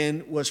and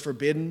then was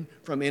forbidden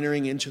from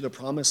entering into the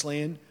promised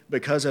land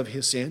because of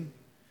his sin?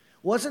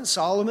 Wasn't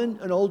Solomon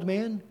an old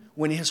man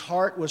when his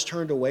heart was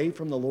turned away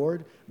from the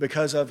Lord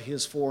because of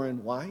his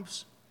foreign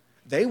wives?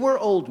 They were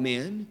old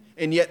men,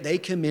 and yet they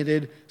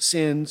committed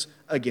sins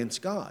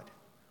against God.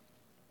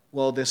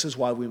 Well, this is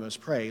why we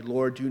must pray,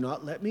 Lord, do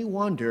not let me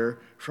wander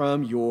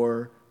from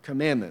your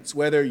commandments,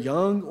 whether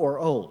young or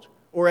old.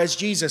 Or as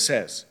Jesus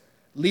says,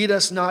 lead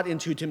us not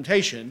into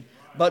temptation,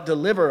 but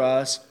deliver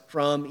us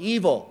from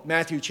evil.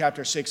 Matthew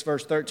chapter 6,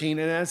 verse 13.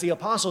 And as the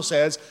apostle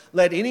says,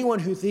 let anyone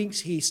who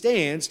thinks he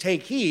stands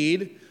take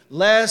heed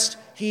lest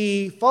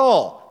he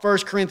fall. 1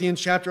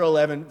 Corinthians chapter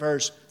 11,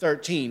 verse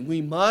 13.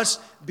 We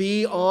must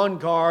be on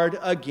guard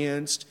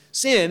against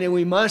sin, and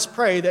we must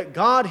pray that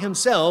God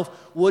himself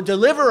would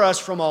deliver us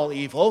from all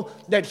evil,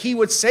 that he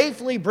would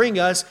safely bring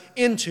us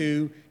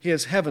into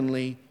his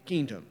heavenly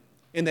kingdom,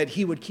 and that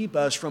he would keep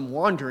us from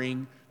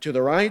wandering to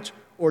the right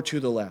or to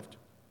the left.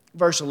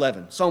 Verse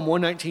 11, Psalm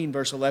 119,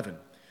 verse 11.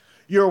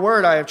 Your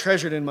word I have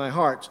treasured in my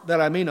heart,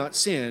 that I may not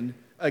sin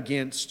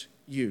against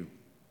you.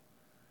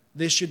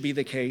 This should be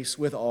the case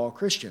with all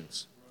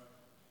Christians.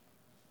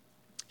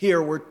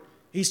 Here,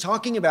 he's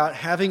talking about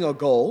having a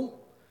goal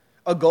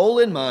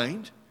in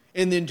mind,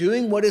 and then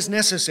doing what is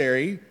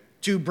necessary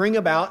to bring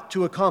about,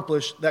 to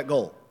accomplish that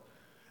goal.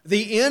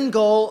 The end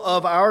goal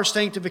of our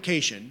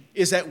sanctification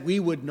is that we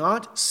would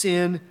not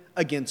sin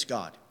against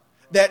God.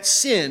 That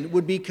sin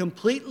would be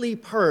completely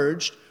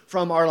purged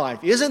from our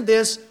life. Isn't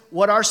this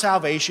what our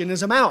salvation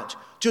is about?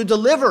 To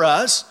deliver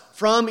us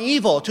from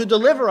evil, to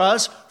deliver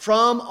us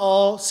from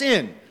all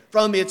sin,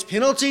 from its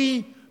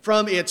penalty,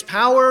 from its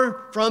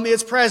power, from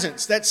its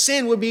presence. That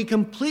sin would be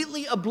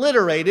completely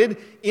obliterated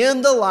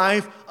in the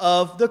life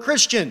of the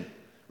Christian.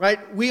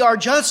 right? We are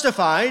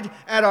justified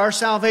at our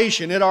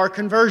salvation, at our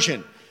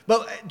conversion.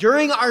 But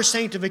during our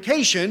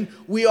sanctification,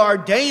 we are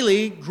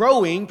daily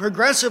growing,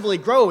 progressively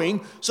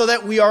growing, so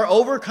that we are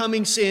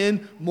overcoming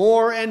sin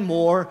more and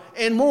more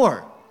and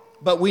more.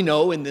 But we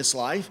know in this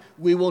life,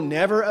 we will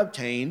never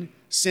obtain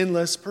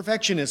sinless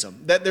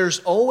perfectionism, that there's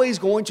always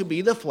going to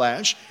be the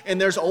flesh, and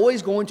there's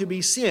always going to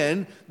be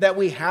sin that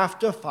we have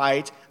to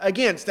fight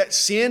against, that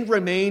sin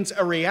remains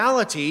a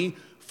reality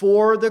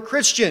for the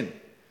Christian.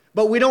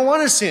 But we don't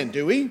want to sin,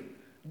 do we?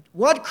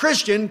 What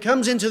Christian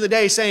comes into the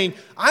day saying,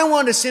 I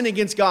want to sin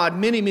against God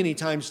many, many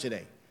times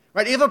today?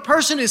 Right? If a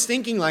person is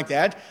thinking like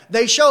that,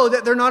 they show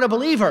that they're not a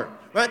believer.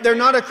 Right? They're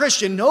not a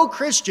Christian. No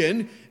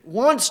Christian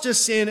wants to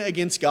sin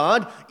against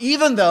God,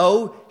 even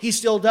though he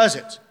still does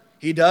it.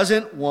 He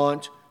doesn't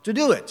want to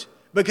do it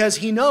because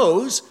he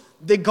knows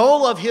the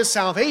goal of his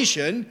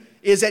salvation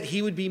is that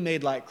he would be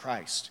made like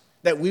Christ,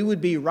 that we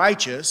would be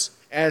righteous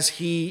as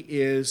he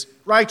is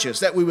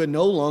righteous, that we would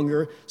no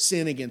longer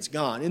sin against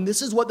God. And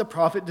this is what the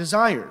prophet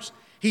desires.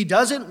 He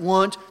doesn't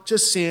want to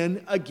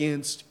sin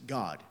against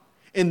God.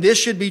 And this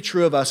should be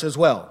true of us as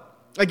well.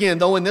 Again,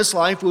 though in this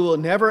life we will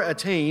never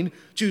attain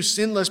to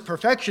sinless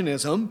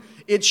perfectionism,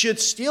 it should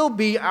still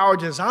be our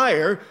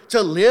desire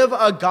to live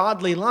a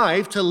godly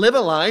life, to live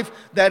a life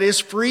that is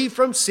free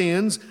from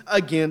sins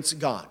against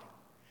God.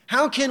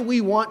 How can we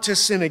want to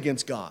sin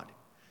against God?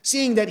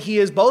 Seeing that he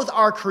is both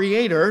our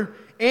creator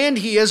and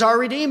he is our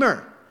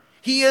Redeemer.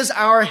 He is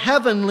our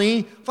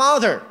heavenly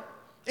Father.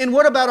 And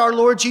what about our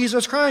Lord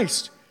Jesus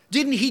Christ?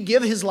 Didn't he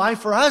give his life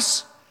for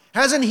us?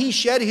 Hasn't he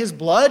shed his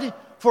blood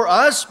for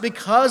us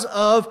because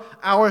of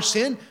our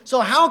sin? So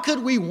how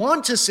could we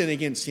want to sin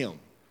against him?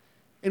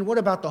 And what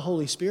about the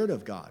Holy Spirit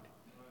of God?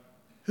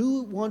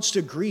 Who wants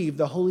to grieve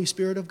the Holy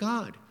Spirit of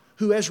God,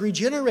 who has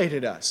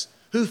regenerated us,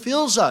 who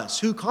fills us,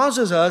 who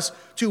causes us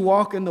to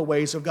walk in the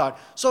ways of God?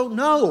 So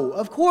no,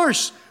 of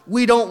course,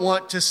 we don't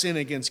want to sin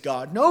against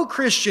God. No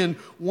Christian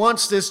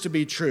wants this to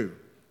be true.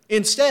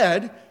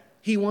 Instead,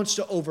 he wants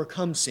to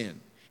overcome sin.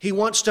 He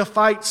wants to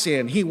fight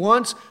sin. He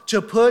wants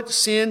to put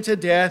sin to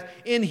death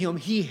in him.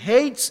 He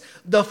hates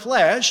the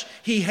flesh.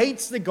 He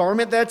hates the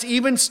garment that's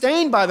even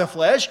stained by the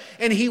flesh,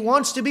 and he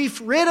wants to be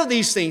rid of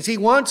these things. He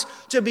wants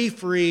to be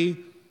free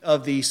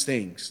of these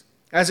things.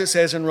 As it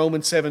says in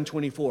Romans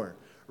 7:24,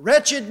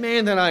 "Wretched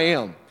man that I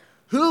am,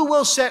 who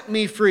will set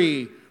me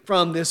free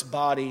from this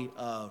body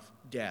of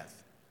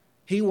death?"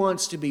 He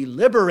wants to be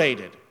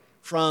liberated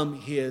from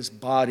his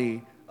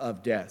body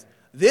of death.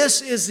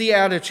 This is the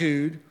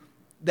attitude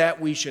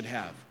that we should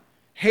have.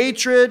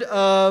 Hatred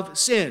of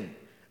sin.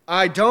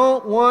 I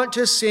don't want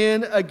to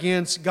sin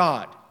against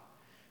God.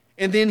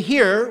 And then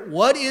here,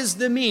 what is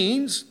the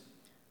means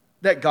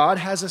that God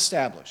has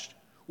established?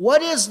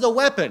 What is the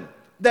weapon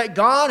that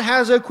God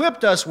has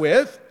equipped us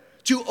with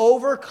to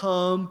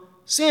overcome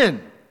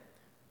sin?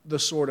 The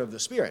sword of the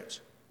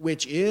Spirit,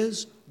 which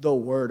is the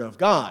Word of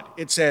God.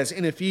 It says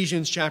in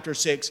Ephesians chapter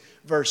 6,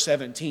 verse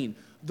 17,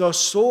 the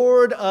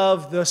sword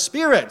of the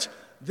Spirit.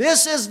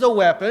 This is the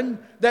weapon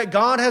that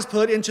God has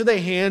put into the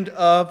hand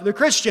of the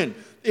Christian.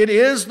 It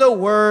is the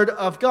Word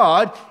of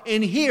God.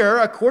 And here,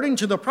 according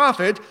to the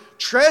prophet,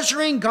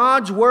 treasuring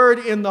God's Word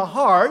in the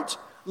heart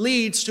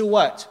leads to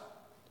what?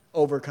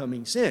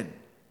 Overcoming sin.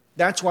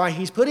 That's why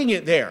he's putting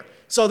it there,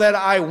 so that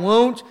I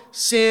won't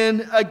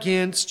sin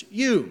against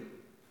you.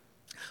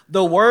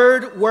 The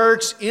Word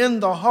works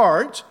in the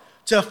heart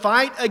to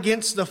fight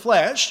against the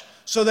flesh,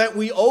 so that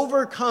we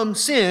overcome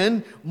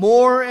sin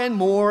more and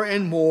more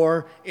and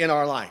more in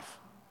our life.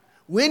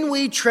 When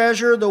we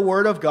treasure the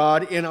Word of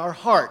God in our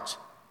heart,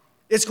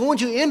 it's going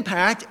to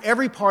impact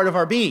every part of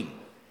our being.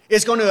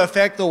 It's going to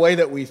affect the way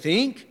that we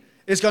think.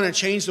 It's going to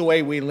change the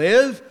way we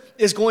live.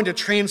 It's going to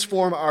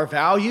transform our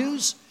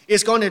values.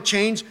 It's going to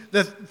change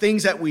the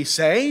things that we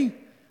say,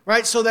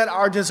 right? So that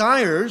our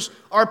desires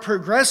are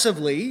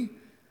progressively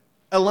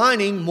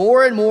aligning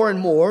more and more and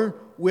more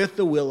with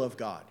the will of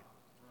God.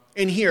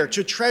 And here,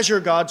 to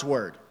treasure God's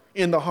Word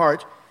in the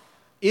heart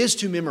is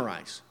to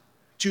memorize.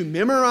 To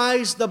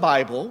memorize the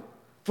Bible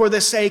for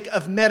the sake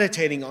of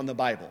meditating on the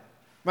Bible.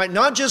 Right?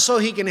 Not just so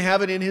he can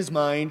have it in his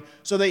mind,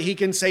 so that he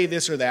can say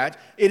this or that.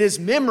 It is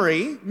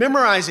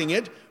memorizing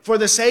it for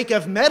the sake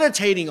of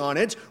meditating on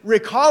it,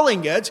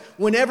 recalling it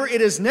whenever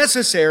it is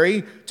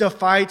necessary to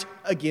fight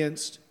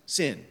against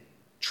sin.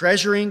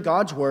 Treasuring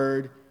God's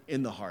Word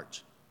in the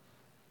heart.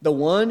 The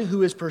one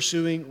who is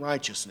pursuing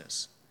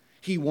righteousness.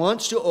 He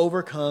wants to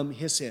overcome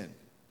his sin.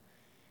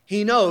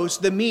 He knows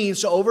the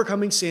means to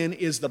overcoming sin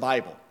is the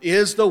Bible,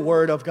 is the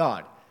Word of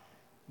God.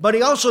 But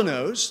he also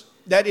knows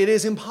that it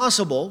is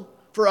impossible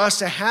for us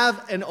to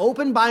have an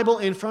open Bible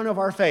in front of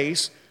our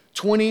face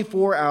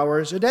 24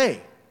 hours a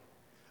day.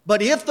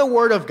 But if the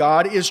Word of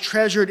God is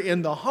treasured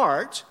in the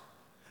heart,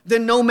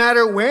 then no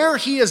matter where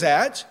he is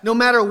at, no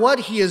matter what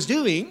he is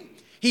doing,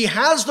 he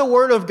has the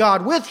Word of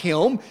God with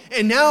him,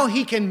 and now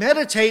he can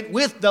meditate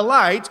with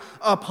delight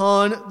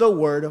upon the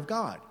Word of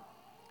God.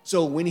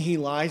 So when he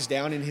lies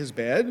down in his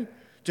bed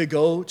to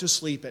go to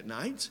sleep at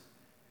night,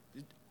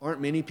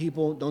 aren't many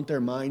people, don't their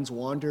minds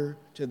wander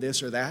to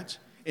this or that?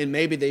 and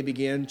maybe they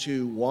begin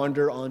to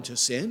wander onto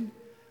sin.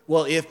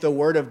 Well, if the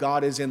Word of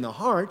God is in the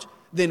heart,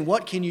 then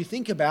what can you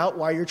think about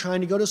while you're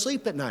trying to go to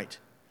sleep at night?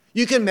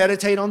 You can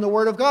meditate on the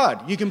Word of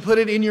God. You can put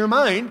it in your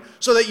mind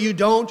so that you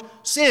don't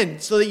sin,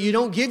 so that you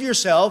don't give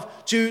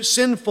yourself to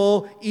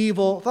sinful,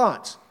 evil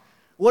thoughts.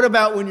 What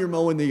about when you're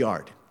mowing the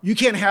yard? You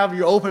can't have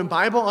your open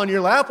Bible on your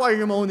lap while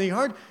you're mowing the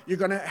yard. You're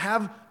going to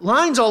have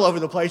lines all over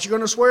the place. You're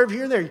going to swerve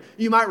here and there.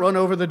 You might run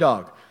over the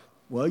dog.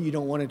 Well, you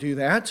don't want to do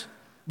that.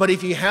 But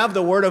if you have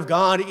the Word of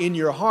God in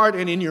your heart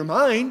and in your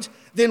mind,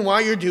 then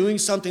while you're doing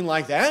something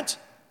like that,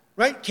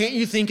 right, can't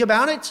you think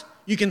about it?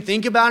 You can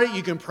think about it.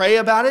 You can pray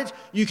about it.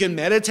 You can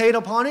meditate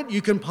upon it.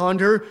 You can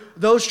ponder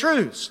those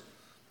truths.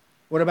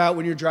 What about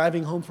when you're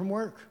driving home from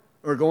work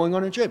or going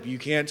on a trip? You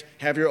can't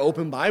have your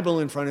open Bible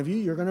in front of you.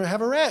 You're going to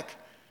have a wreck.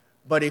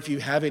 But if you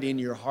have it in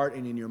your heart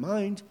and in your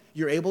mind,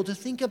 you're able to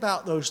think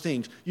about those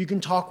things. You can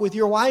talk with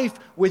your wife,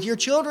 with your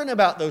children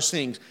about those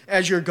things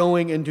as you're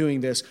going and doing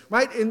this,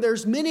 right? And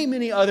there's many,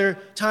 many other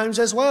times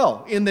as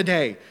well in the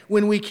day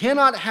when we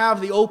cannot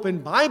have the open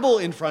Bible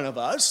in front of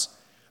us,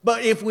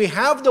 but if we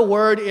have the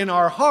Word in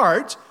our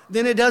heart,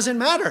 then it doesn't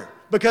matter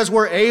because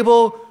we're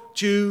able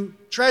to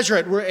treasure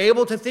it. We're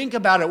able to think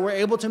about it. We're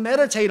able to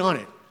meditate on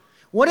it.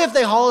 What if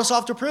they haul us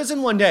off to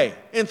prison one day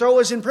and throw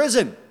us in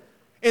prison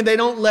and they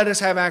don't let us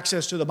have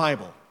access to the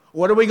Bible?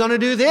 What are we going to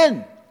do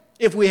then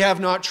if we have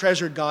not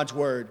treasured God's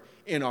Word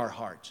in our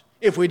heart?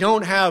 If we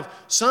don't have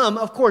some,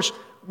 of course,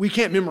 we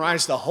can't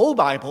memorize the whole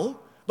Bible,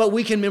 but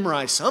we can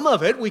memorize some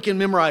of it. We can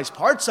memorize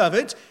parts of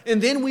it,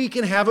 and then we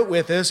can have it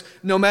with us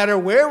no matter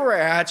where we're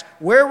at,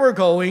 where we're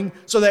going,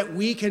 so that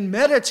we can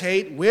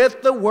meditate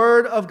with the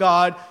Word of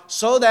God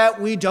so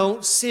that we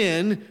don't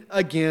sin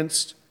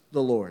against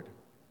the Lord.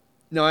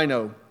 Now, I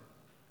know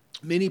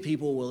many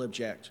people will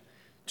object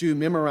to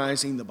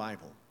memorizing the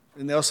Bible,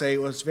 and they'll say,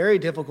 well, it's very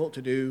difficult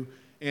to do,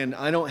 and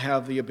I don't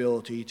have the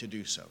ability to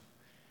do so.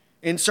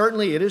 And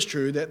certainly it is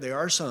true that there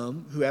are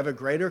some who have a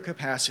greater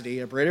capacity,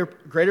 a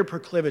greater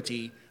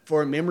proclivity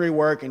for memory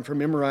work and for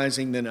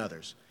memorizing than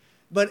others.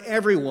 But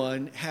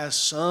everyone has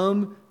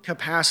some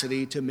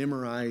capacity to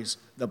memorize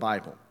the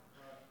Bible,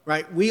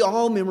 right? We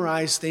all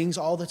memorize things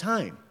all the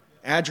time.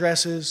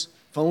 Addresses,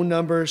 phone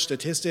numbers,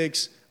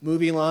 statistics,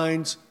 movie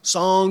lines,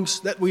 songs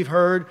that we've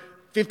heard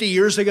 50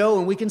 years ago,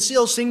 and we can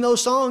still sing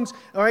those songs,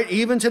 all right,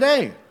 even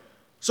today.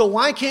 So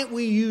why can't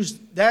we use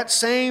that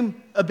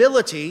same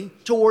ability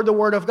toward the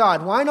Word of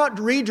God? Why not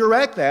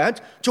redirect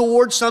that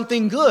towards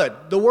something good,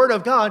 the Word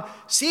of God,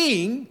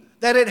 seeing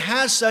that it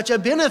has such a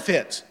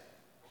benefit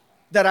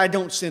that I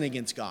don't sin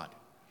against God?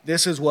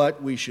 This is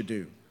what we should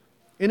do.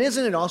 And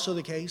isn't it also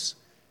the case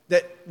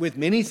that with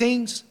many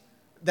things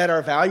that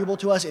are valuable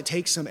to us, it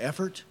takes some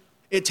effort?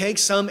 It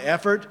takes some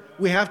effort.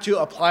 We have to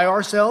apply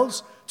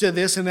ourselves to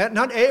this and that.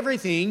 Not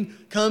everything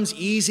comes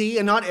easy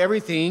and not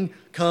everything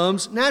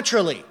comes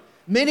naturally.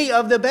 Many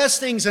of the best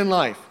things in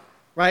life,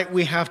 right,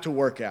 we have to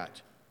work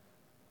at.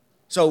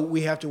 So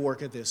we have to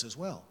work at this as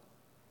well,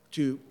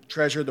 to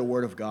treasure the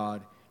Word of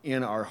God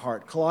in our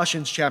heart.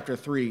 Colossians chapter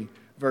 3,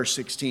 verse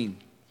 16.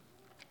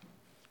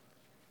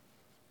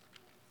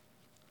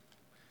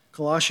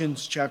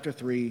 Colossians chapter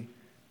 3,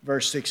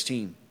 verse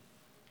 16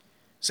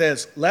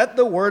 says, let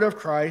the word of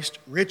Christ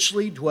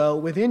richly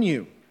dwell within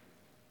you.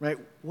 Right?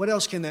 What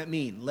else can that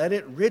mean? Let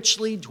it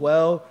richly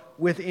dwell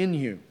within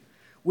you,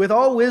 with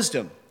all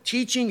wisdom,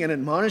 teaching and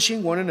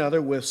admonishing one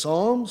another with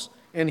psalms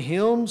and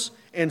hymns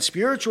and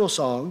spiritual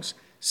songs,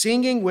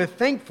 singing with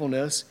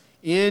thankfulness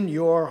in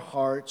your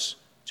hearts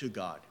to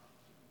God.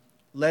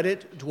 Let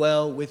it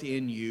dwell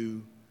within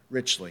you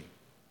richly.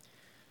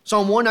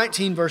 Psalm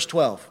 119, verse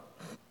 12.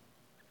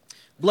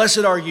 Blessed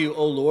are you,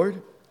 O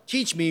Lord.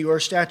 Teach me your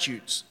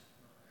statutes.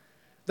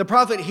 The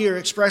prophet here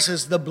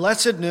expresses the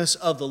blessedness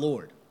of the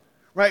Lord.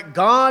 Right?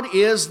 God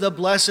is the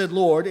blessed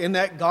Lord in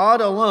that God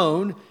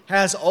alone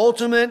has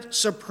ultimate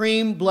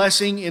supreme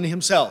blessing in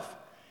himself.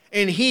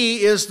 And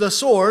he is the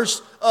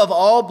source of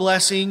all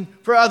blessing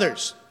for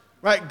others.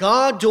 Right?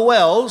 God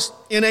dwells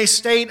in a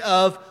state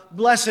of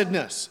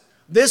blessedness.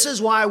 This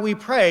is why we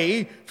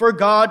pray for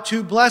God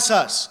to bless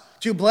us,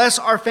 to bless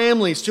our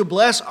families, to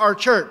bless our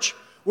church.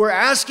 We're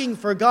asking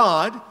for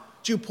God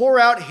to pour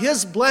out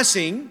his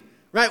blessing,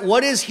 right?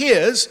 What is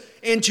his,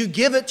 and to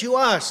give it to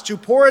us, to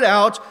pour it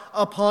out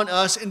upon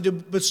us and to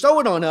bestow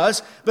it on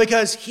us,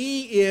 because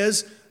he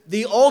is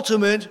the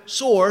ultimate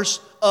source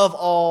of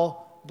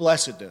all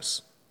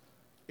blessedness.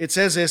 It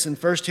says this in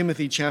 1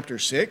 Timothy chapter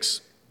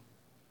 6,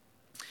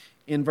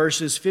 in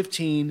verses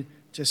 15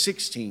 to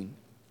 16.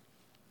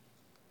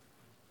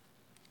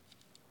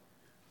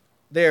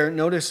 There,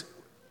 notice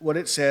what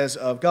it says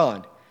of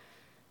God.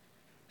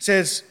 It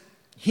says,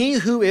 he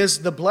who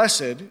is the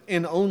blessed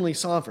and only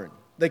sovereign,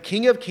 the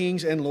King of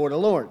kings and Lord of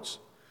lords,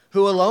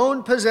 who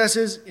alone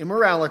possesses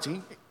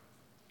immortality,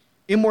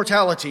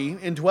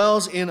 and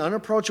dwells in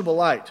unapproachable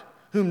light,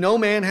 whom no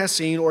man has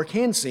seen or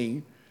can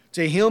see,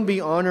 to him be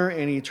honor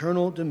and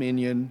eternal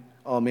dominion.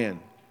 Amen.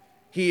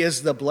 He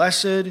is the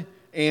blessed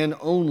and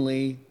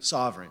only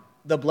sovereign,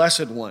 the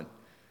blessed one.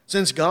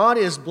 Since God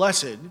is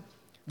blessed,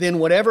 then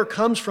whatever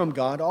comes from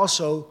God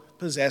also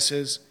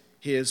possesses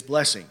his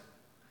blessing.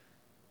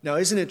 Now,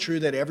 isn't it true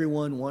that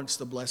everyone wants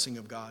the blessing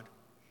of God?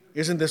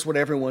 Isn't this what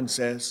everyone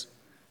says?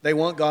 They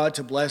want God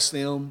to bless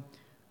them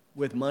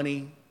with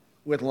money,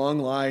 with long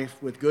life,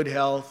 with good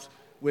health,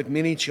 with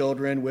many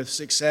children, with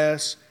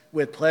success,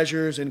 with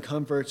pleasures and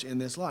comforts in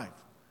this life.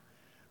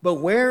 But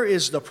where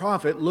is the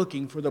prophet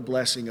looking for the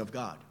blessing of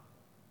God?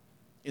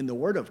 In the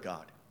Word of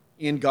God,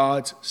 in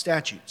God's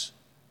statutes.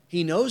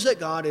 He knows that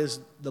God is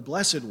the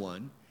blessed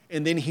one,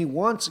 and then he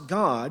wants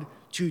God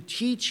to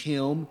teach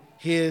him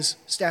his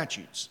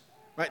statutes.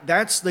 Right?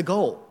 That's the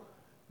goal.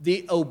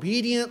 The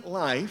obedient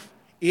life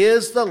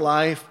is the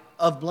life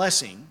of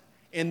blessing,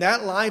 and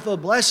that life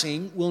of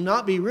blessing will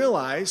not be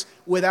realized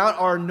without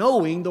our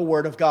knowing the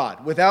Word of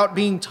God, without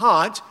being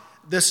taught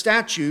the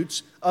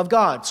statutes of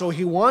God. So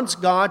he wants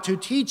God to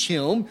teach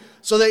him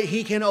so that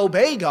he can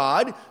obey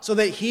God, so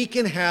that he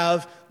can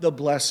have the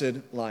blessed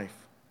life.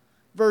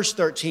 Verse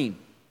 13,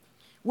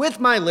 with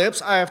my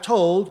lips I have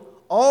told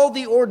all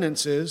the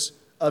ordinances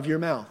of your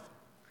mouth.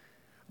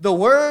 The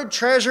word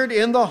treasured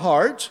in the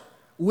heart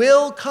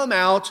will come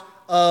out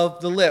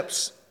of the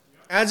lips.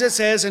 As it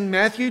says in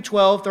Matthew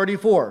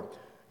 12:34,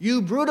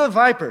 you brood of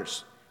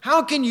vipers,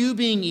 how can you,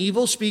 being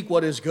evil, speak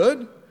what is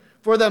good?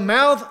 For the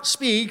mouth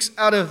speaks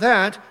out of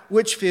that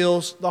which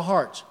fills the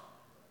heart.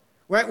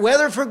 Right?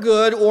 Whether for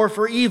good or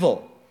for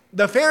evil.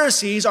 The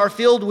Pharisees are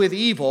filled with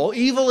evil.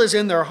 Evil is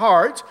in their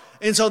heart,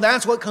 and so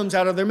that's what comes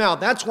out of their mouth.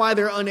 That's why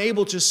they're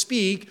unable to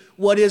speak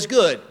what is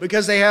good,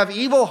 because they have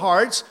evil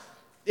hearts.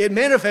 It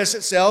manifests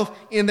itself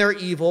in their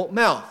evil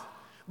mouth.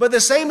 But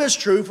the same is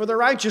true for the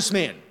righteous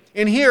man.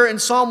 And here in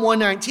Psalm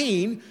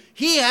 119,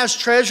 he has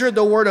treasured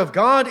the word of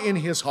God in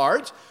his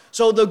heart.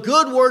 So the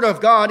good word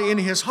of God in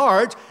his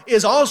heart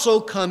is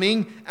also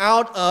coming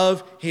out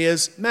of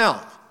his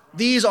mouth.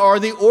 These are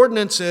the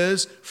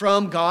ordinances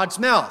from God's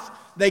mouth.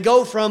 They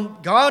go from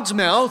God's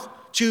mouth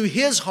to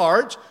his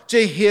heart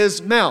to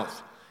his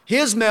mouth.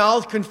 His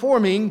mouth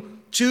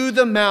conforming to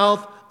the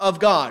mouth of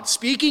God,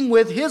 speaking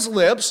with his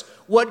lips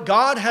what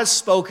God has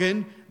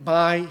spoken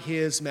by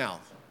his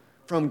mouth.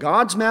 From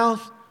God's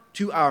mouth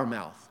to our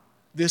mouth.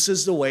 This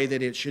is the way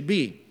that it should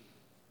be.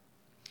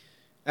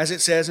 As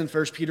it says in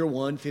 1 Peter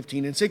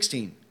 1:15 and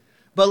 16.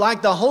 But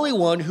like the Holy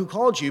One who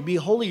called you, be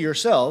holy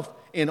yourself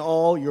in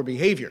all your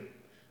behavior.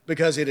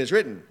 Because it is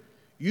written,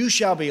 you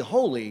shall be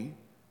holy,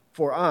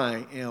 for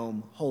I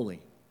am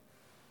holy.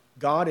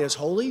 God is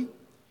holy.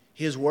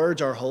 His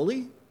words are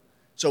holy.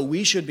 So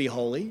we should be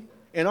holy,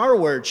 and our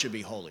words should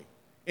be holy.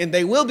 And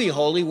they will be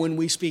holy when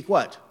we speak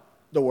what?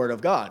 The word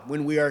of God.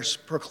 When we are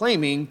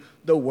proclaiming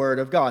the word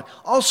of God.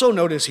 Also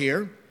notice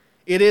here,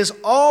 it is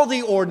all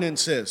the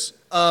ordinances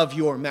of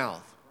your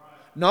mouth.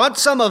 Not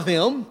some of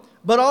them,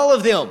 but all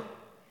of them.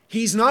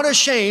 He's not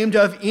ashamed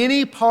of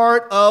any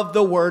part of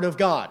the word of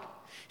God.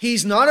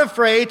 He's not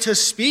afraid to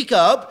speak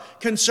up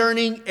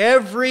concerning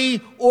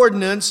every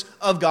ordinance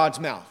of God's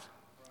mouth.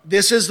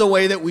 This is the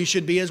way that we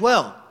should be as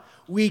well.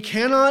 We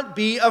cannot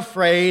be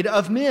afraid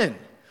of men.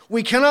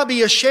 We cannot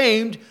be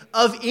ashamed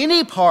of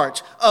any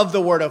part of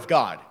the Word of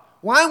God.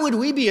 Why would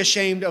we be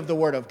ashamed of the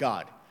Word of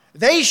God?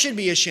 They should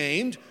be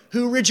ashamed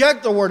who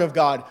reject the Word of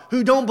God,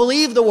 who don't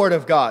believe the Word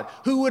of God,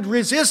 who would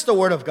resist the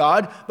Word of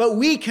God, but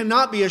we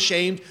cannot be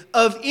ashamed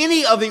of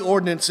any of the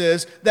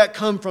ordinances that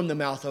come from the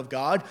mouth of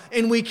God,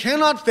 and we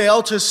cannot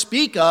fail to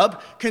speak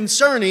up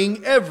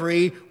concerning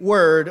every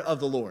word of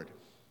the Lord.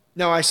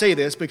 Now, I say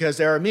this because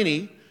there are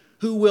many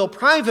who will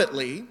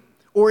privately,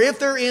 or if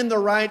they're in the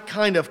right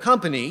kind of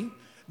company,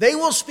 they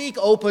will speak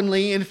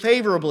openly and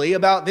favorably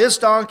about this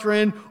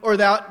doctrine or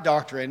that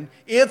doctrine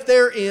if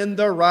they're in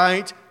the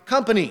right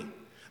company.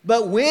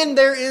 But when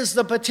there is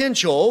the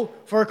potential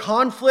for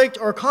conflict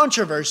or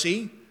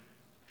controversy,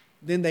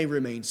 then they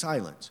remain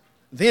silent.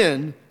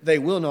 Then they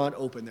will not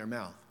open their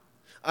mouth.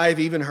 I've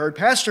even heard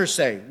pastors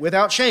say,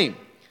 without shame,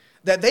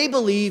 that they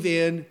believe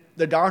in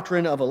the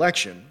doctrine of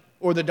election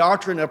or the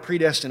doctrine of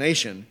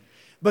predestination,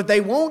 but they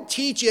won't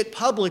teach it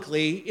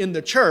publicly in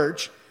the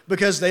church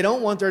because they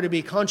don't want there to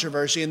be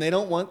controversy and they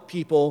don't want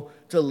people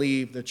to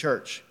leave the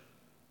church.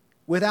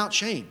 Without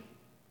shame,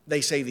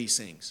 they say these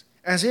things,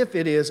 as if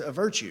it is a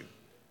virtue.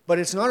 But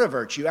it's not a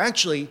virtue.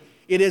 Actually,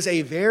 it is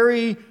a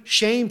very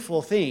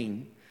shameful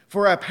thing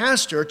for a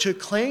pastor to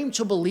claim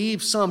to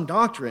believe some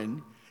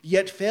doctrine,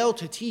 yet fail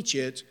to teach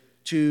it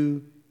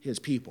to his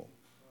people.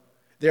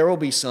 There will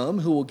be some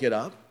who will get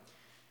up,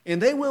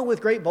 and they will,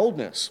 with great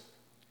boldness,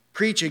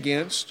 preach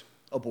against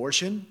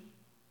abortion,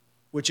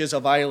 which is a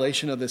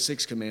violation of the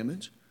sixth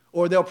commandment,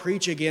 or they'll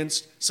preach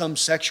against some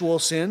sexual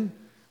sin,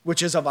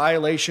 which is a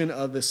violation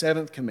of the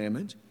seventh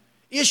commandment.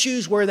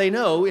 Issues where they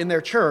know in their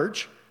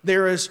church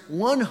there is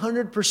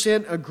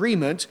 100%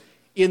 agreement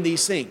in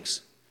these things.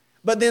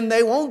 But then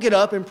they won't get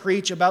up and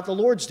preach about the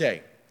Lord's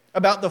Day,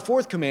 about the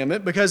fourth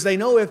commandment, because they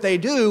know if they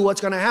do, what's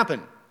going to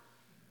happen?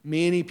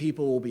 Many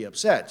people will be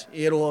upset.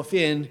 It'll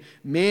offend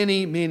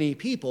many, many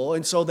people,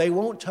 and so they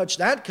won't touch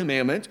that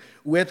commandment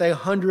with a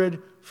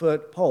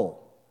 100-foot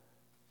pole.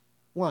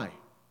 Why?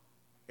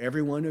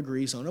 Everyone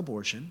agrees on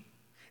abortion.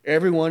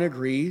 Everyone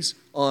agrees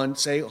on,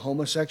 say,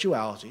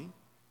 homosexuality.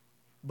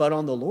 But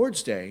on the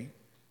Lord's Day,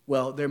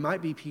 well, there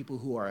might be people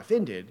who are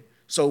offended,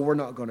 so we're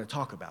not going to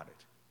talk about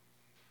it.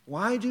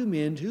 Why do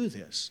men do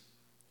this?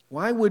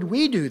 Why would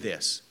we do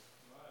this?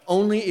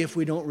 Only if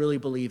we don't really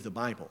believe the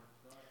Bible.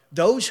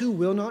 Those who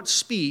will not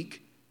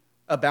speak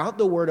about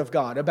the Word of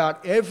God,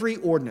 about every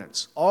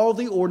ordinance, all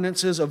the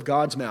ordinances of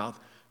God's mouth,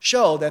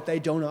 show that they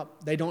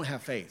don't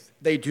have faith.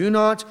 They do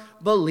not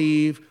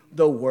believe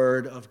the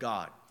Word of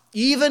God.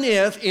 Even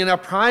if in a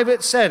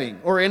private setting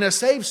or in a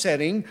safe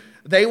setting,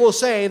 they will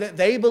say that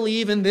they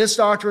believe in this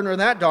doctrine or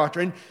that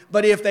doctrine,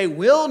 but if they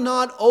will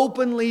not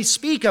openly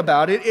speak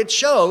about it, it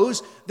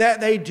shows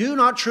that they do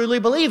not truly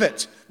believe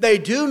it. They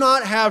do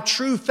not have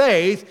true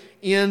faith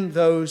in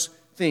those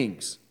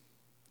things.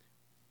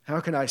 How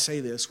can I say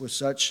this with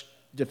such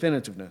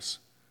definitiveness?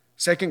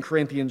 2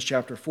 Corinthians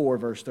chapter 4,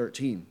 verse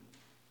 13.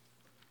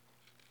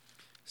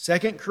 2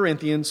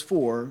 Corinthians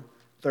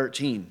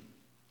 4:13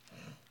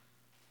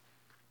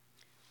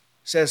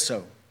 says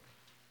so.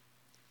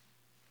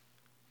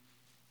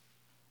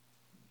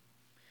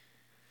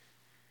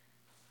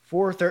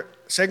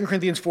 2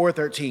 Corinthians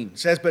 4:13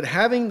 says, "But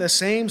having the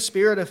same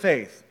spirit of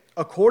faith,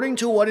 according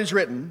to what is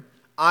written,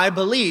 I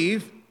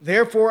believe,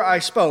 therefore I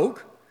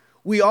spoke.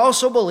 We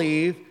also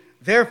believe,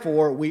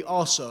 therefore we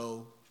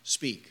also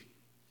speak."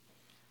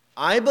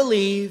 I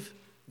believe,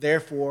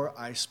 therefore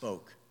I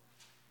spoke.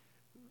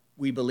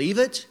 We believe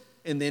it,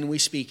 and then we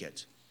speak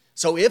it.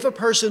 So if a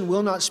person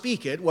will not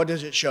speak it, what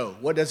does it show?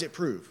 What does it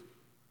prove?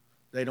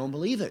 They don't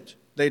believe it.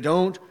 They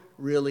don't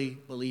really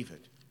believe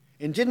it.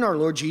 And didn't our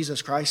Lord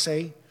Jesus Christ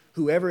say,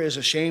 "Whoever is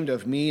ashamed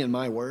of me and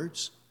my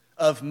words,"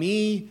 of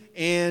me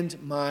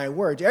and my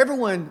words.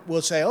 Everyone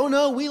will say, "Oh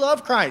no, we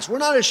love Christ. We're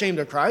not ashamed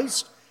of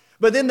Christ."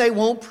 But then they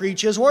won't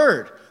preach his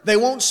word. They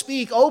won't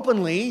speak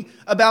openly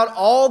about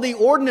all the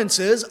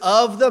ordinances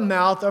of the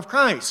mouth of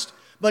Christ.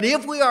 But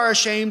if we are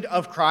ashamed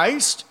of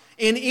Christ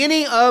in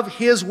any of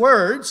his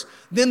words,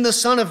 then the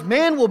Son of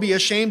Man will be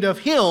ashamed of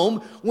him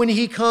when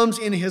he comes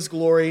in his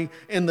glory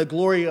and the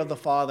glory of the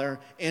Father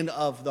and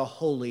of the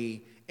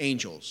holy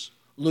angels.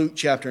 Luke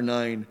chapter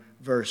 9,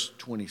 verse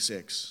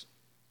 26.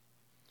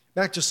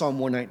 Back to Psalm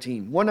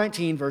 119.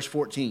 119, verse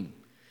 14.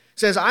 It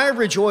says, "I have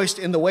rejoiced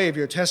in the way of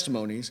your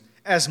testimonies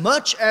as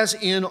much as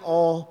in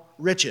all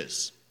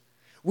riches."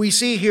 We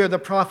see here the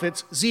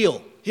prophet's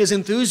zeal, his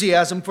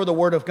enthusiasm for the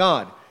word of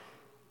God.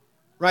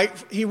 Right?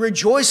 He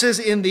rejoices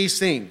in these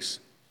things.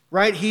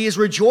 Right? He is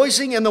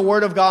rejoicing in the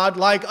word of God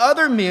like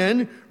other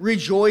men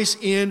rejoice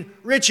in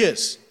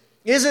riches.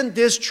 Isn't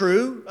this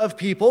true of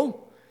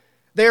people?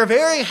 They are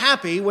very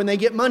happy when they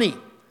get money,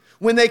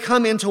 when they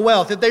come into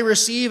wealth. If they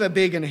receive a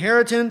big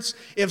inheritance,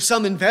 if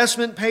some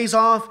investment pays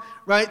off,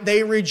 right?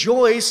 They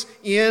rejoice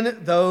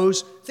in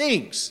those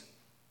things.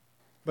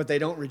 But they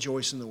don't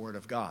rejoice in the word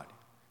of God.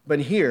 But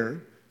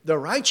here, the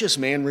righteous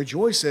man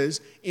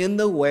rejoices in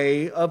the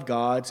way of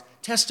God's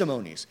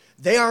testimonies.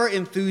 They are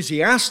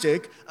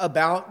enthusiastic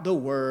about the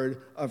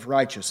word of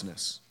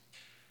righteousness.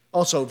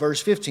 Also, verse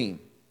 15,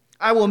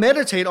 "I will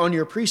meditate on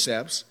your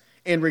precepts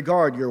and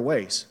regard your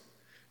ways."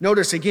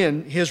 Notice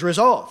again his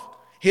resolve,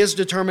 his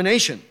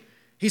determination.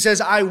 He says,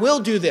 "I will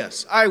do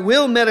this. I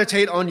will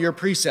meditate on your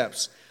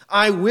precepts.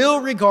 I will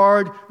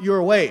regard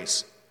your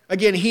ways."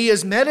 Again, he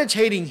is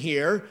meditating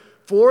here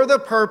for the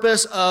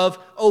purpose of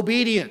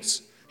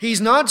obedience.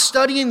 He's not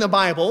studying the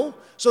Bible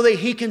so that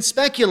he can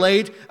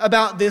speculate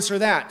about this or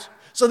that,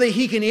 so that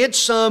he can itch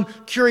some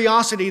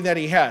curiosity that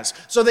he has,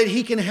 so that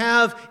he can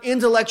have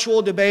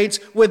intellectual debates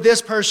with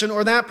this person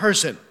or that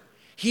person.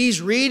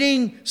 He's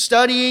reading,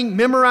 studying,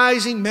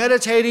 memorizing,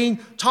 meditating,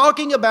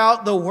 talking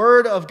about the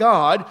Word of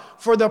God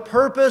for the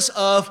purpose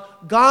of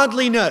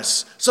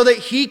godliness, so that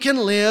he can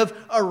live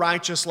a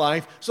righteous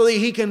life, so that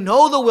he can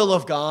know the will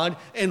of God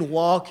and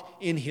walk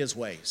in his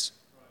ways.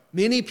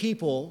 Many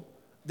people,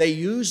 they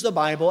use the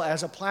Bible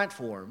as a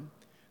platform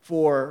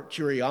for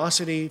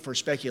curiosity, for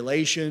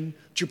speculation,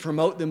 to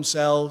promote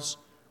themselves,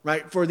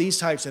 right, for these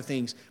types of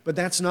things. But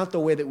that's not the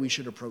way that we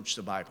should approach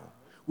the Bible.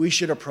 We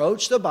should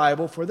approach the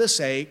Bible for the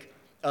sake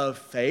of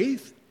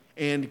faith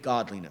and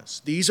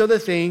godliness. These are the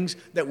things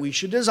that we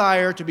should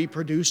desire to be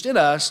produced in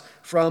us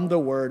from the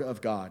Word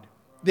of God.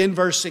 Then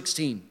verse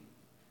 16,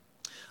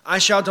 "I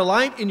shall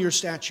delight in your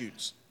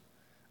statutes.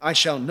 I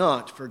shall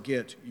not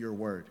forget your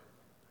word."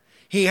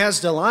 He has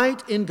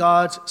delight in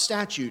God's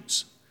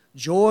statutes,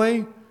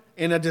 joy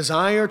and a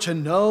desire to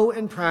know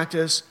and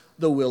practice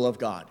the will of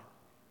God.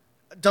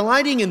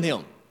 Delighting in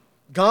them.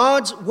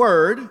 God's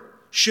word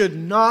should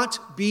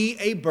not be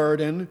a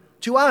burden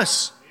to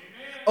us.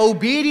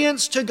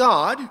 Obedience to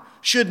God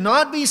should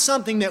not be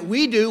something that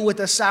we do with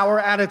a sour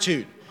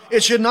attitude.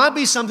 It should not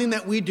be something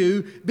that we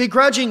do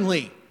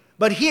begrudgingly.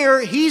 But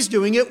here, he's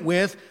doing it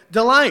with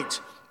delight.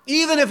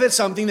 Even if it's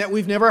something that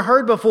we've never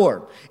heard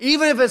before.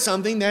 Even if it's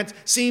something that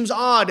seems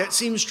odd, that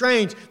seems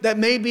strange, that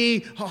may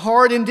be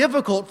hard and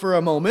difficult for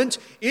a moment.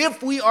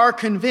 If we are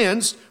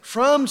convinced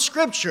from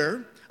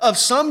Scripture of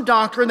some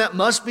doctrine that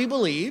must be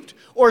believed,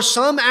 or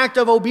some act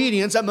of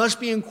obedience that must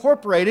be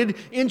incorporated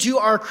into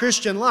our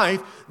Christian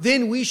life,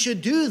 then we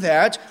should do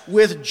that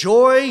with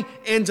joy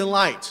and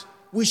delight.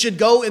 We should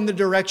go in the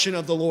direction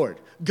of the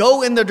Lord,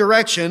 go in the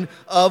direction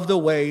of the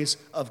ways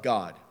of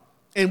God.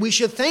 And we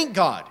should thank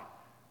God.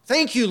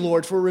 Thank you,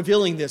 Lord, for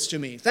revealing this to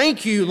me.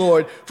 Thank you,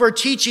 Lord, for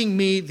teaching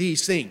me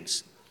these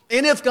things.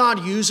 And if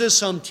God uses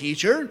some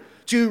teacher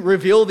to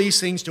reveal these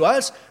things to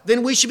us,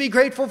 then we should be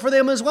grateful for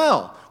them as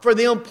well, for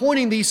them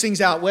pointing these things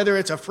out, whether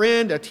it's a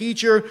friend, a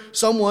teacher,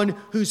 someone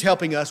who's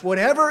helping us.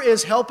 Whatever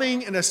is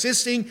helping and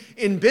assisting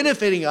in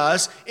benefiting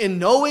us in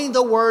knowing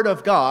the Word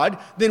of God,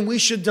 then we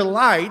should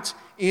delight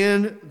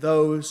in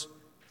those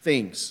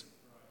things.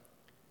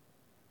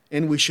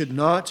 And we should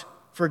not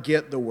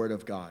forget the Word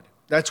of God.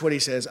 That's what he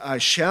says, I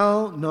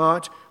shall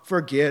not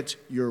forget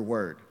your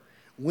word.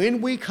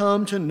 When we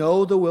come to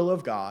know the will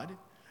of God,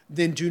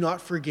 then do not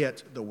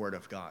forget the Word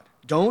of God.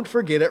 Don't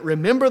forget it.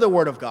 Remember the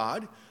Word of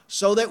God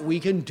so that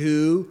we can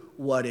do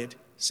what it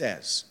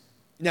says.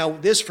 Now,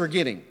 this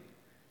forgetting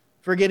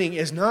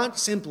is not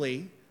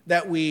simply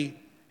that we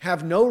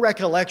have no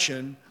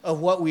recollection of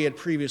what we had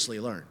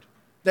previously learned.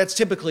 That's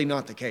typically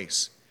not the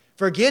case.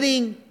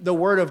 Forgetting the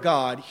Word of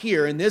God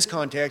here in this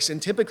context, and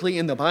typically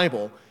in the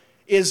Bible,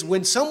 is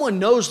when someone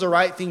knows the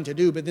right thing to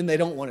do, but then they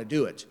don't want to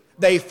do it.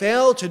 They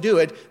fail to do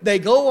it. They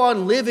go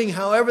on living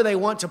however they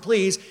want to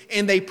please,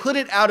 and they put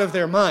it out of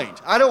their mind.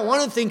 I don't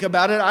want to think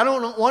about it. I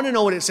don't want to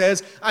know what it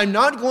says. I'm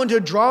not going to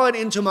draw it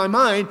into my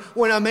mind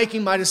when I'm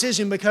making my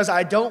decision because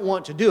I don't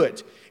want to do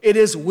it. It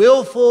is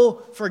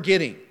willful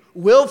forgetting,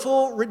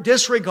 willful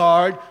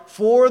disregard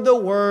for the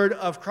word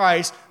of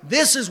Christ.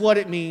 This is what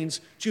it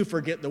means to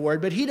forget the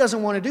word, but he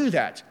doesn't want to do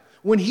that.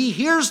 When he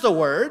hears the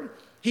word,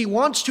 he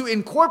wants to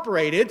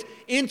incorporate it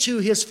into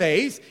his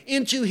faith,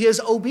 into his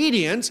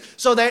obedience,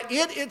 so that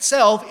it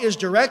itself is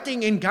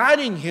directing and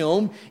guiding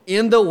him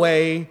in the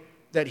way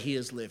that he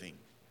is living.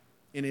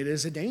 And it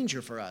is a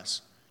danger for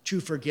us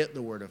to forget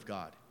the word of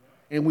God.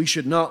 And we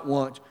should not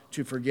want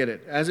to forget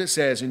it. As it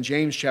says in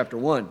James chapter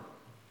 1.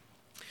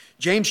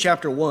 James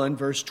chapter 1,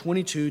 verse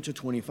 22 to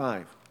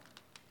 25.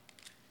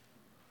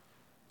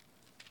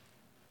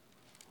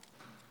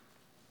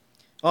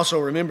 Also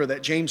remember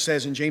that James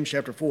says in James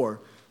chapter 4,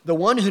 the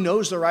one who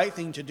knows the right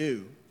thing to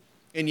do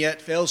and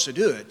yet fails to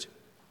do it,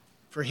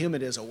 for him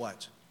it is a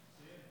what?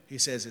 He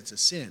says it's a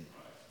sin.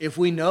 If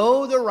we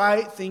know the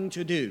right thing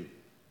to do,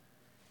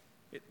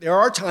 there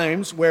are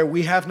times where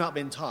we have not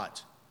been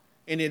taught,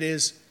 and it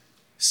is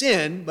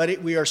sin,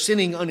 but we are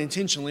sinning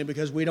unintentionally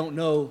because we don't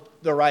know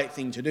the right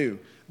thing to do.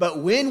 But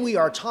when we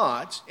are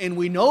taught and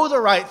we know the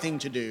right thing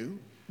to do,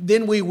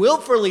 then we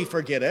willfully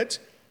forget it.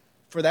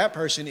 For that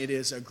person, it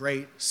is a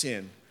great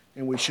sin,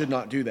 and we should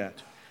not do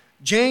that.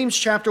 James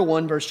chapter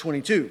 1, verse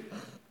 22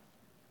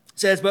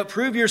 says, but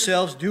prove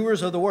yourselves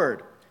doers of the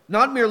word,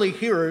 not merely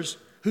hearers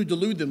who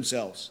delude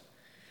themselves.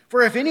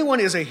 For if anyone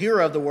is a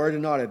hearer of the word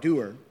and not a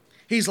doer,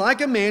 he's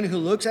like a man who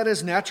looks at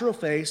his natural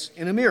face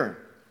in a mirror.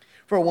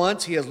 For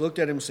once he has looked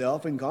at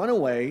himself and gone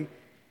away,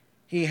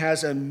 he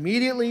has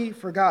immediately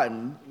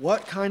forgotten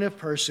what kind of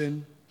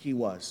person he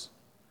was.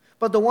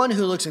 But the one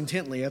who looks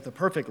intently at the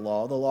perfect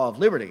law, the law of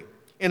liberty,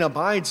 and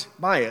abides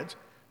by it,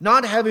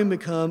 not having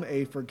become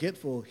a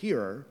forgetful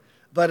hearer,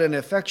 but an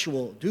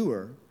effectual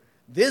doer,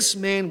 this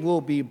man will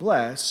be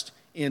blessed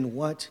in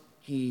what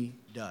he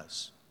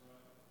does.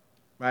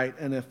 Right?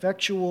 An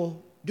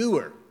effectual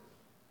doer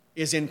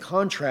is in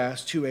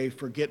contrast to a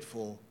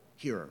forgetful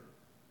hearer.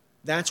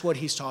 That's what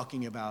he's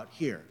talking about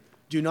here.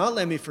 Do not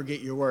let me forget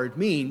your word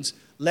means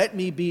let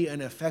me be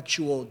an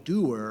effectual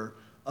doer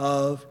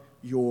of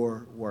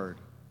your word.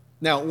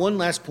 Now, one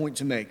last point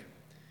to make.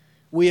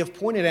 We have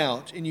pointed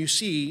out, and you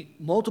see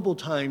multiple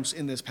times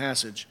in this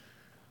passage,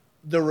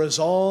 the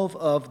resolve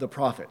of the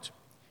prophet,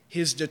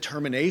 his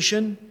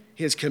determination,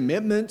 his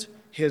commitment,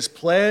 his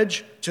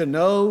pledge to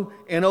know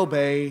and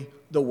obey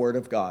the word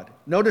of God.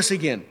 Notice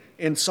again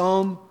in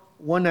Psalm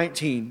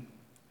 119,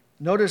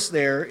 notice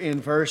there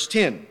in verse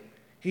 10,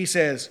 he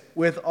says,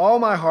 with all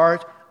my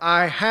heart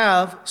I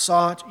have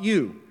sought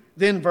you.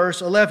 Then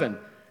verse 11,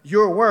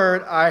 your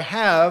word I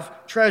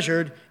have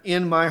treasured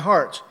in my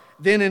heart.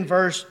 Then in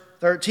verse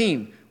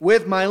 13,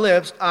 with my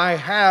lips I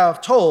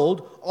have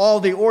told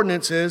all the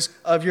ordinances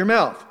of your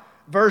mouth.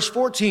 Verse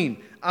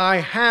 14, I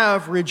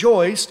have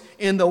rejoiced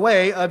in the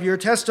way of your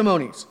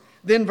testimonies.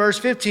 Then verse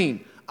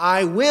 15,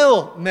 I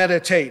will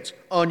meditate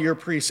on your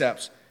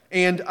precepts,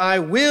 and I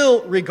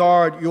will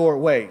regard your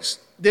ways.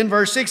 Then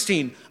verse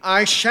 16,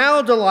 I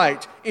shall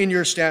delight in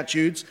your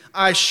statutes,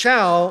 I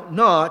shall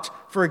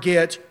not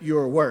forget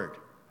your word.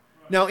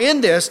 Now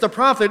in this, the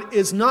prophet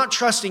is not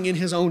trusting in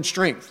his own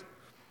strength.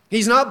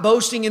 He's not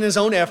boasting in his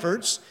own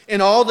efforts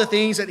and all the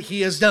things that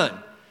he has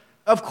done.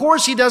 Of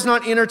course, he does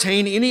not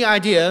entertain any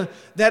idea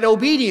that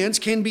obedience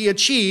can be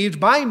achieved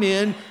by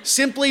men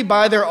simply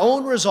by their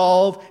own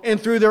resolve and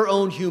through their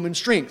own human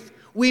strength.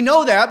 We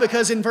know that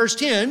because in verse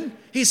 10,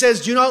 he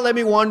says, do not let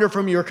me wander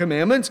from your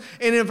commandments.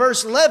 And in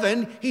verse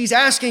 11, he's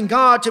asking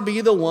God to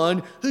be the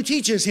one who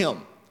teaches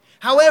him.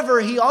 However,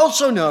 he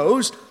also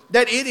knows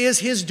that it is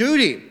his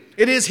duty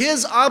It is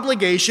his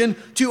obligation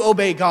to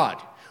obey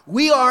God.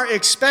 We are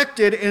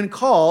expected and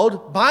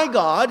called by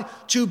God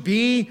to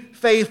be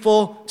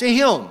faithful to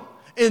him.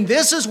 And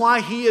this is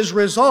why he is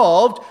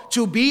resolved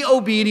to be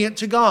obedient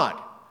to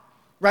God.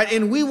 Right?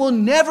 And we will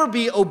never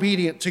be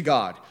obedient to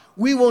God.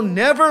 We will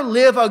never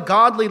live a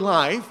godly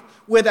life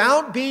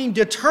without being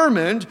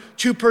determined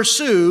to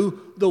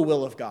pursue the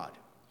will of God.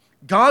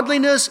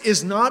 Godliness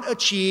is not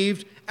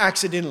achieved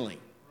accidentally.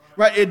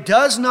 Right? It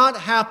does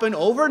not happen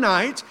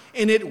overnight,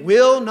 and it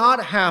will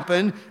not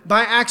happen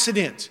by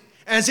accident,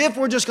 as if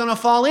we're just going to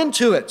fall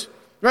into it.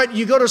 Right?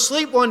 You go to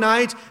sleep one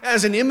night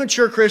as an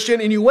immature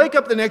Christian, and you wake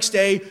up the next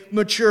day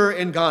mature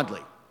and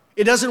godly.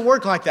 It doesn't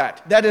work like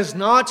that. That is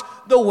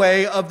not the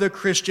way of the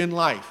Christian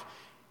life.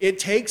 It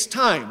takes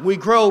time. We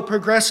grow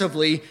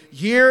progressively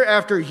year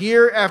after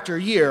year after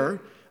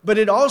year, but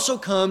it also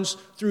comes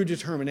through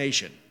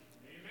determination,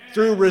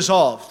 through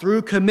resolve,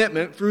 through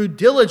commitment, through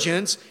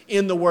diligence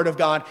in the Word of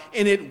God,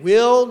 and it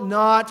will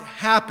not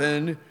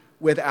happen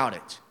without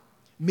it.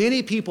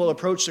 Many people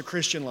approach the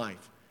Christian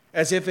life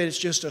as if it's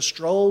just a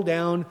stroll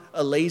down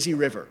a lazy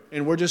river,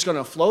 and we're just going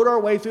to float our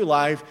way through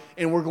life,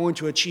 and we're going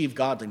to achieve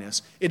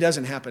godliness. It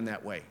doesn't happen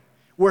that way.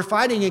 We're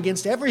fighting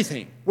against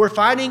everything. We're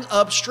fighting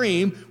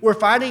upstream. We're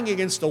fighting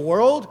against the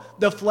world,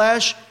 the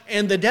flesh,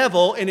 and the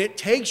devil, and it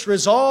takes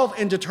resolve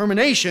and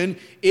determination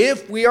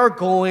if we are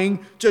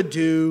going to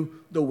do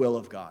the will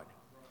of God.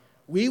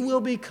 We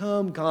will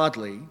become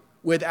godly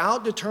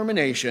without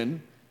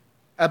determination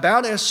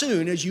about as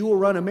soon as you will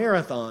run a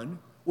marathon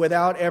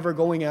without ever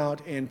going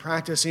out and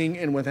practicing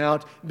and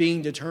without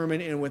being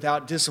determined and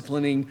without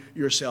disciplining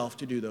yourself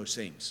to do those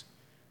things.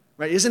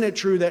 Right? Isn't it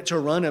true that to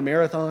run a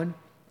marathon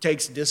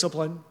takes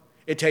discipline?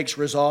 It takes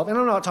resolve. And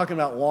I'm not talking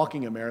about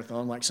walking a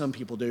marathon like some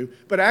people do,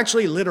 but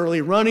actually literally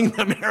running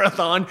the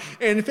marathon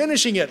and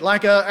finishing it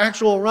like an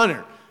actual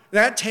runner.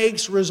 That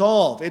takes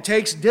resolve. It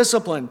takes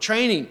discipline,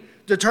 training,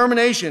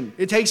 determination.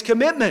 It takes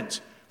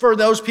commitment for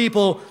those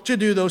people to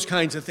do those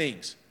kinds of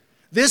things.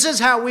 This is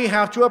how we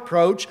have to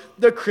approach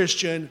the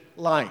Christian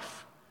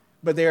life.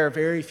 But there are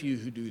very few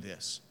who do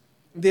this.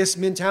 This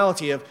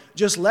mentality of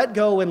just let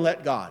go and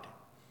let God.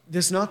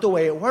 This is not the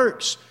way it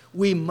works.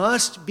 We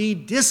must be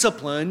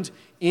disciplined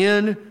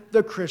in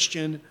the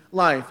Christian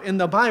life. And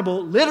the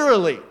Bible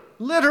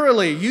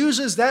literally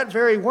uses that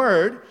very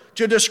word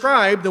to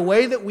describe the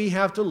way that we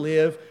have to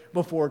live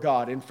before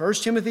God. In 1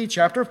 Timothy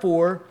chapter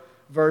 4,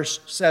 verse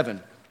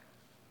 7.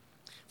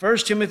 1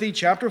 Timothy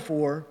chapter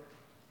 4,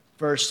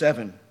 verse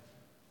 7.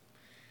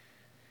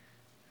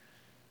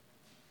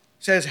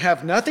 Says,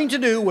 have nothing to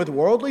do with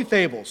worldly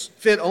fables,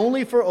 fit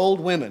only for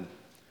old women.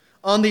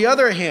 On the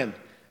other hand,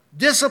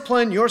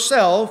 discipline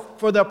yourself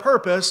for the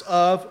purpose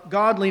of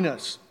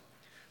godliness.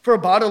 For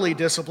bodily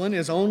discipline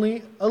is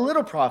only a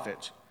little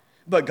profit,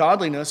 but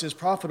godliness is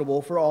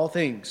profitable for all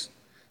things,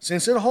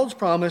 since it holds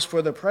promise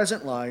for the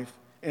present life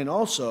and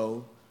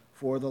also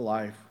for the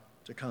life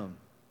to come.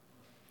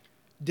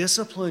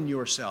 Discipline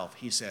yourself,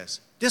 he says.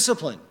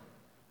 Discipline.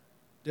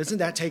 Doesn't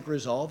that take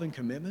resolve and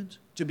commitment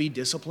to be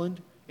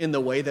disciplined in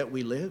the way that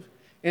we live?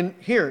 And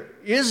here,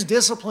 is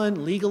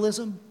discipline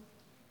legalism?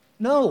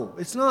 No,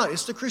 it's not.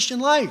 It's the Christian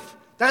life.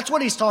 That's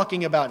what he's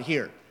talking about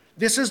here.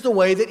 This is the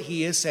way that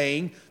he is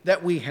saying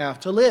that we have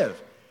to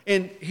live.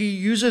 And he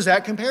uses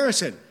that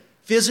comparison.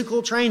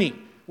 Physical training.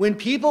 When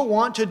people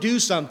want to do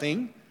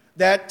something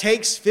that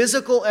takes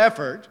physical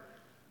effort,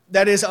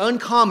 that is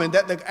uncommon,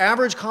 that the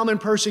average common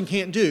person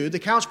can't do, the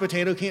couch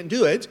potato can't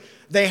do it,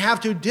 they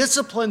have to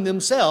discipline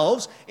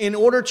themselves in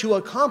order to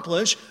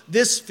accomplish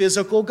this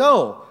physical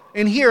goal.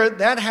 And here,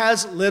 that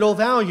has little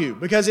value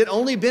because it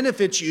only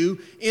benefits you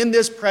in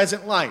this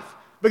present life.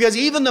 Because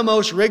even the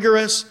most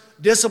rigorous,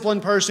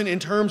 disciplined person in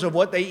terms of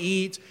what they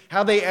eat,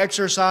 how they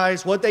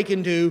exercise, what they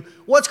can do,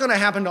 what's going to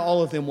happen to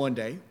all of them one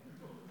day?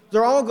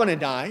 They're all going to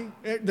die.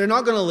 They're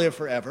not going to live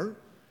forever.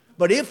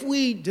 But if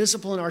we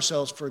discipline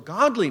ourselves for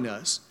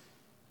godliness,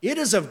 it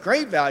is of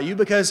great value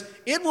because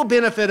it will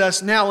benefit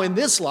us now in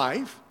this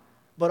life,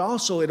 but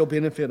also it'll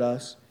benefit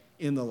us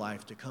in the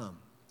life to come.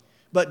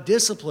 But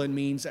discipline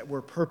means that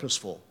we're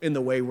purposeful in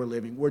the way we're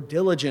living. We're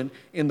diligent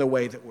in the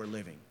way that we're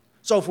living.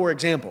 So, for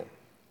example,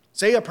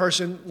 say a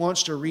person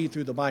wants to read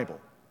through the Bible,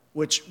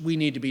 which we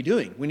need to be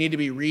doing. We need to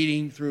be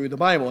reading through the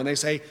Bible. And they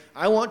say,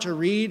 I want to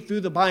read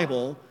through the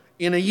Bible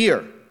in a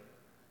year.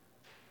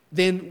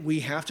 Then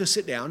we have to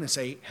sit down and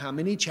say, how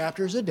many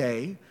chapters a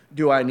day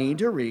do I need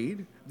to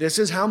read? This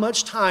is how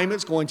much time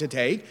it's going to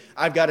take.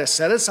 I've got to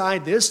set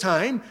aside this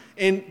time,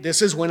 and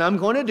this is when I'm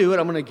going to do it.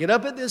 I'm going to get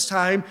up at this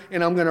time,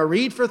 and I'm going to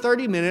read for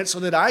 30 minutes so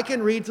that I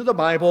can read through the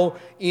Bible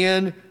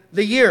in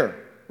the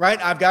year, right?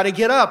 I've got to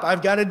get up.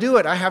 I've got to do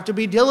it. I have to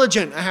be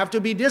diligent. I have to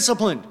be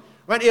disciplined,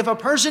 right? If a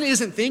person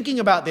isn't thinking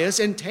about this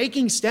and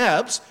taking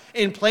steps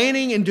and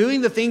planning and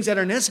doing the things that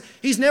are necessary,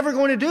 he's never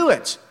going to do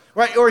it,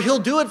 right? Or he'll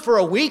do it for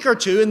a week or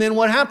two, and then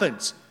what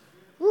happens?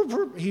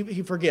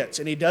 He forgets,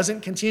 and he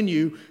doesn't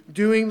continue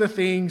doing the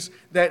things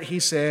that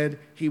he said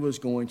he was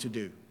going to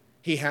do.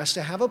 He has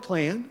to have a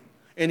plan,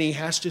 And he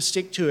has to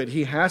stick to it.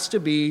 He has to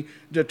be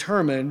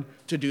determined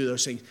to do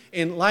those things.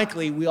 And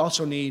likely, we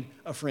also need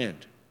a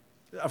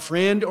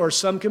friend or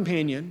some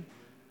companion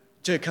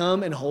to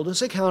come and hold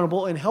us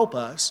accountable and help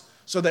us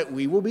so that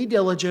we will be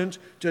diligent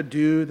to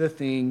do the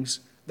things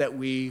that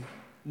we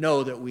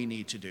know that we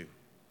need to do.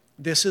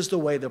 This is the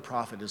way the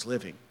prophet is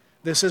living.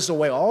 This is the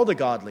way all the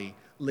godly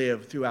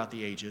live throughout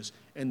the ages,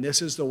 and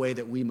this is the way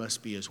that we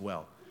must be as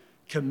well,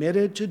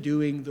 committed to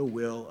doing the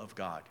will of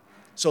God.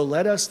 So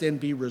let us then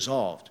be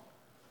resolved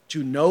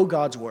to know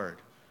God's word,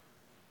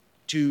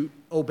 to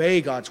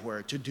obey God's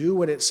word, to do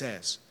what it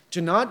says,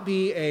 to not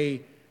be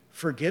a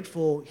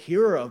forgetful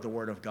hearer of the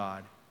word of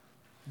God,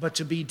 but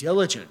to be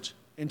diligent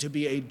and to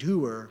be a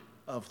doer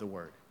of the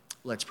word.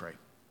 Let's pray.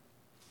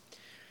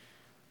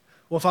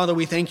 Well, Father,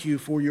 we thank you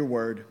for your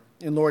word,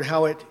 and Lord,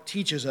 how it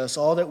teaches us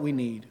all that we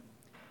need,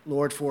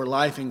 Lord, for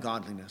life and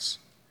godliness.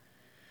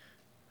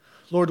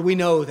 Lord, we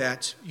know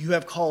that you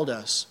have called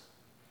us,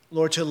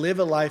 Lord, to live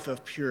a life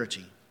of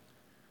purity,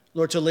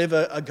 Lord, to live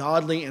a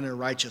godly and a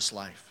righteous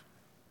life,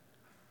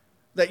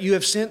 that you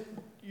have sent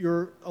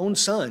your own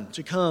Son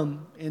to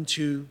come and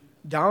to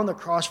die on the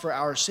cross for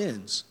our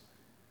sins,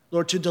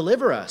 Lord, to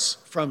deliver us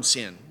from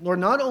sin, Lord,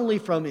 not only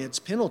from its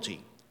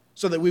penalty,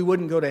 so that we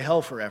wouldn't go to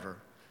hell forever,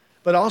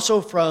 but also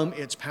from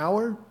its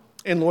power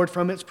and, Lord,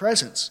 from its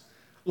presence.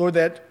 Lord,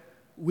 that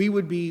we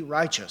would be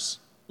righteous.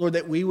 Lord,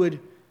 that we would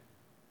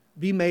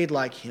be made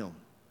like him.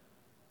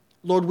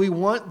 Lord, we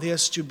want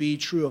this to be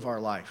true of our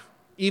life,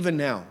 even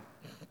now.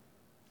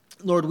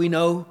 Lord, we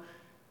know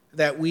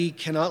that we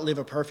cannot live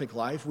a perfect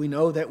life. We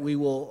know that we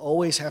will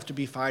always have to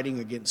be fighting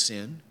against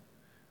sin.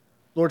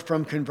 Lord,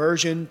 from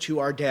conversion to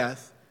our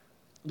death,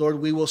 Lord,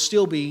 we will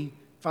still be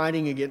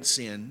fighting against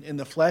sin, and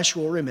the flesh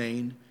will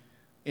remain,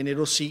 and it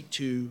will seek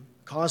to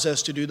cause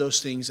us to do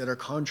those things that are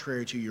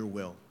contrary to your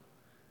will.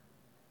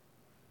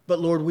 But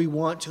Lord, we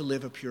want to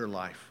live a pure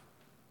life.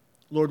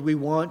 Lord, we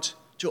want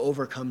to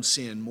overcome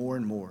sin more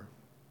and more.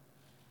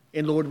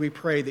 And Lord, we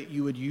pray that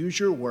you would use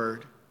your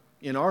word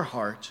in our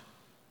heart,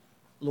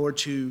 Lord,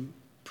 to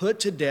put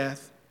to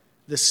death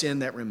the sin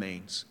that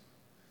remains,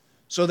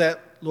 so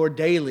that, Lord,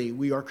 daily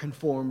we are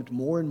conformed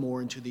more and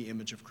more into the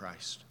image of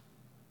Christ.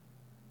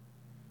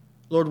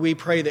 Lord, we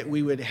pray that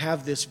we would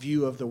have this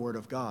view of the word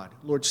of God.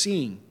 Lord,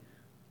 seeing,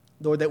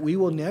 Lord, that we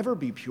will never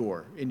be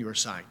pure in your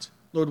sight.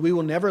 Lord, we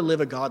will never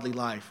live a godly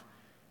life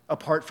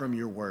apart from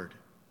your word.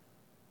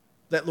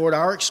 That, Lord,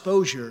 our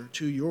exposure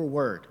to your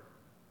word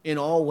in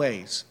all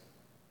ways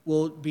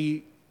will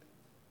be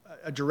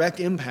a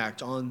direct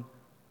impact on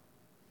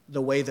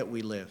the way that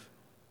we live.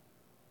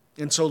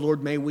 And so,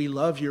 Lord, may we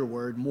love your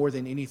word more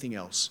than anything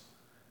else.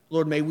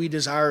 Lord, may we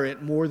desire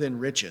it more than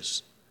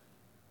riches.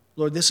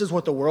 Lord, this is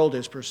what the world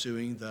is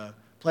pursuing, the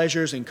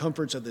pleasures and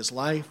comforts of this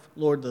life.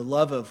 Lord, the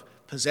love of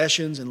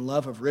possessions and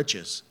love of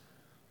riches.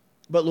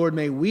 But Lord,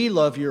 may we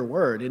love your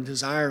word and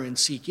desire and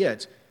seek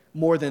it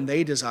more than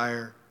they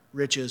desire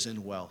riches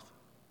and wealth.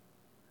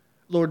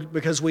 Lord,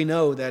 because we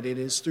know that it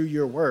is through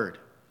your word,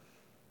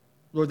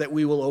 Lord, that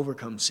we will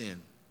overcome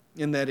sin.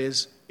 And that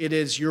is, it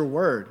is your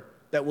word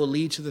that will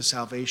lead to the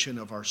salvation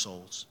of our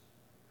souls.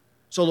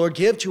 So Lord,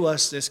 give to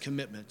us this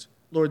commitment,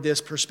 Lord,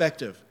 this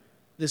perspective,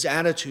 this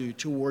attitude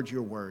toward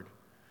your word.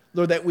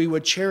 Lord, that we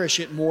would cherish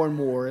it more and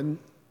more. And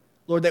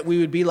Lord, that we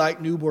would be like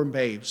newborn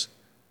babes,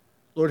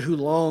 Lord, who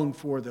long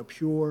for the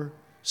pure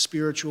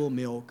spiritual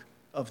milk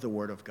of the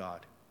word of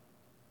God.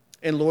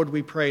 And Lord,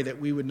 we pray that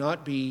we would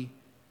not be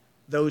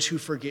those who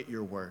forget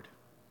your word.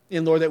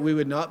 And Lord, that we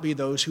would not be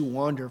those who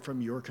wander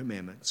from your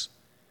commandments.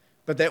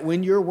 But that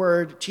when your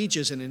word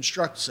teaches and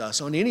instructs us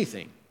on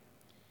anything,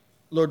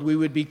 Lord, we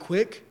would be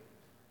quick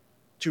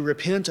to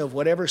repent of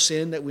whatever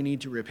sin that we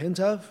need to repent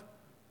of,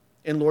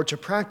 and Lord, to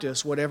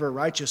practice whatever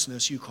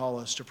righteousness you call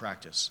us to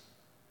practice.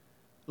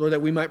 Lord,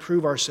 that we might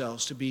prove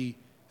ourselves to be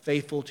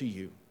faithful to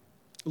you.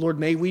 Lord,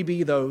 may we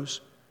be those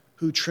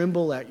who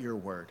tremble at your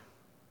word.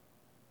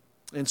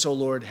 And so,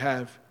 Lord,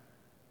 have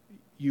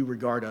you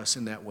regard us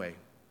in that way.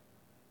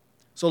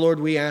 So, Lord,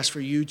 we ask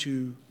for you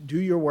to do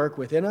your work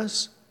within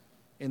us,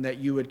 and that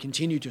you would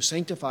continue to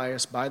sanctify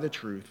us by the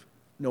truth,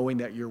 knowing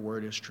that your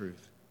word is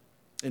truth.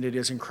 And it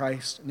is in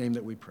Christ's name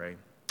that we pray.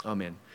 Amen.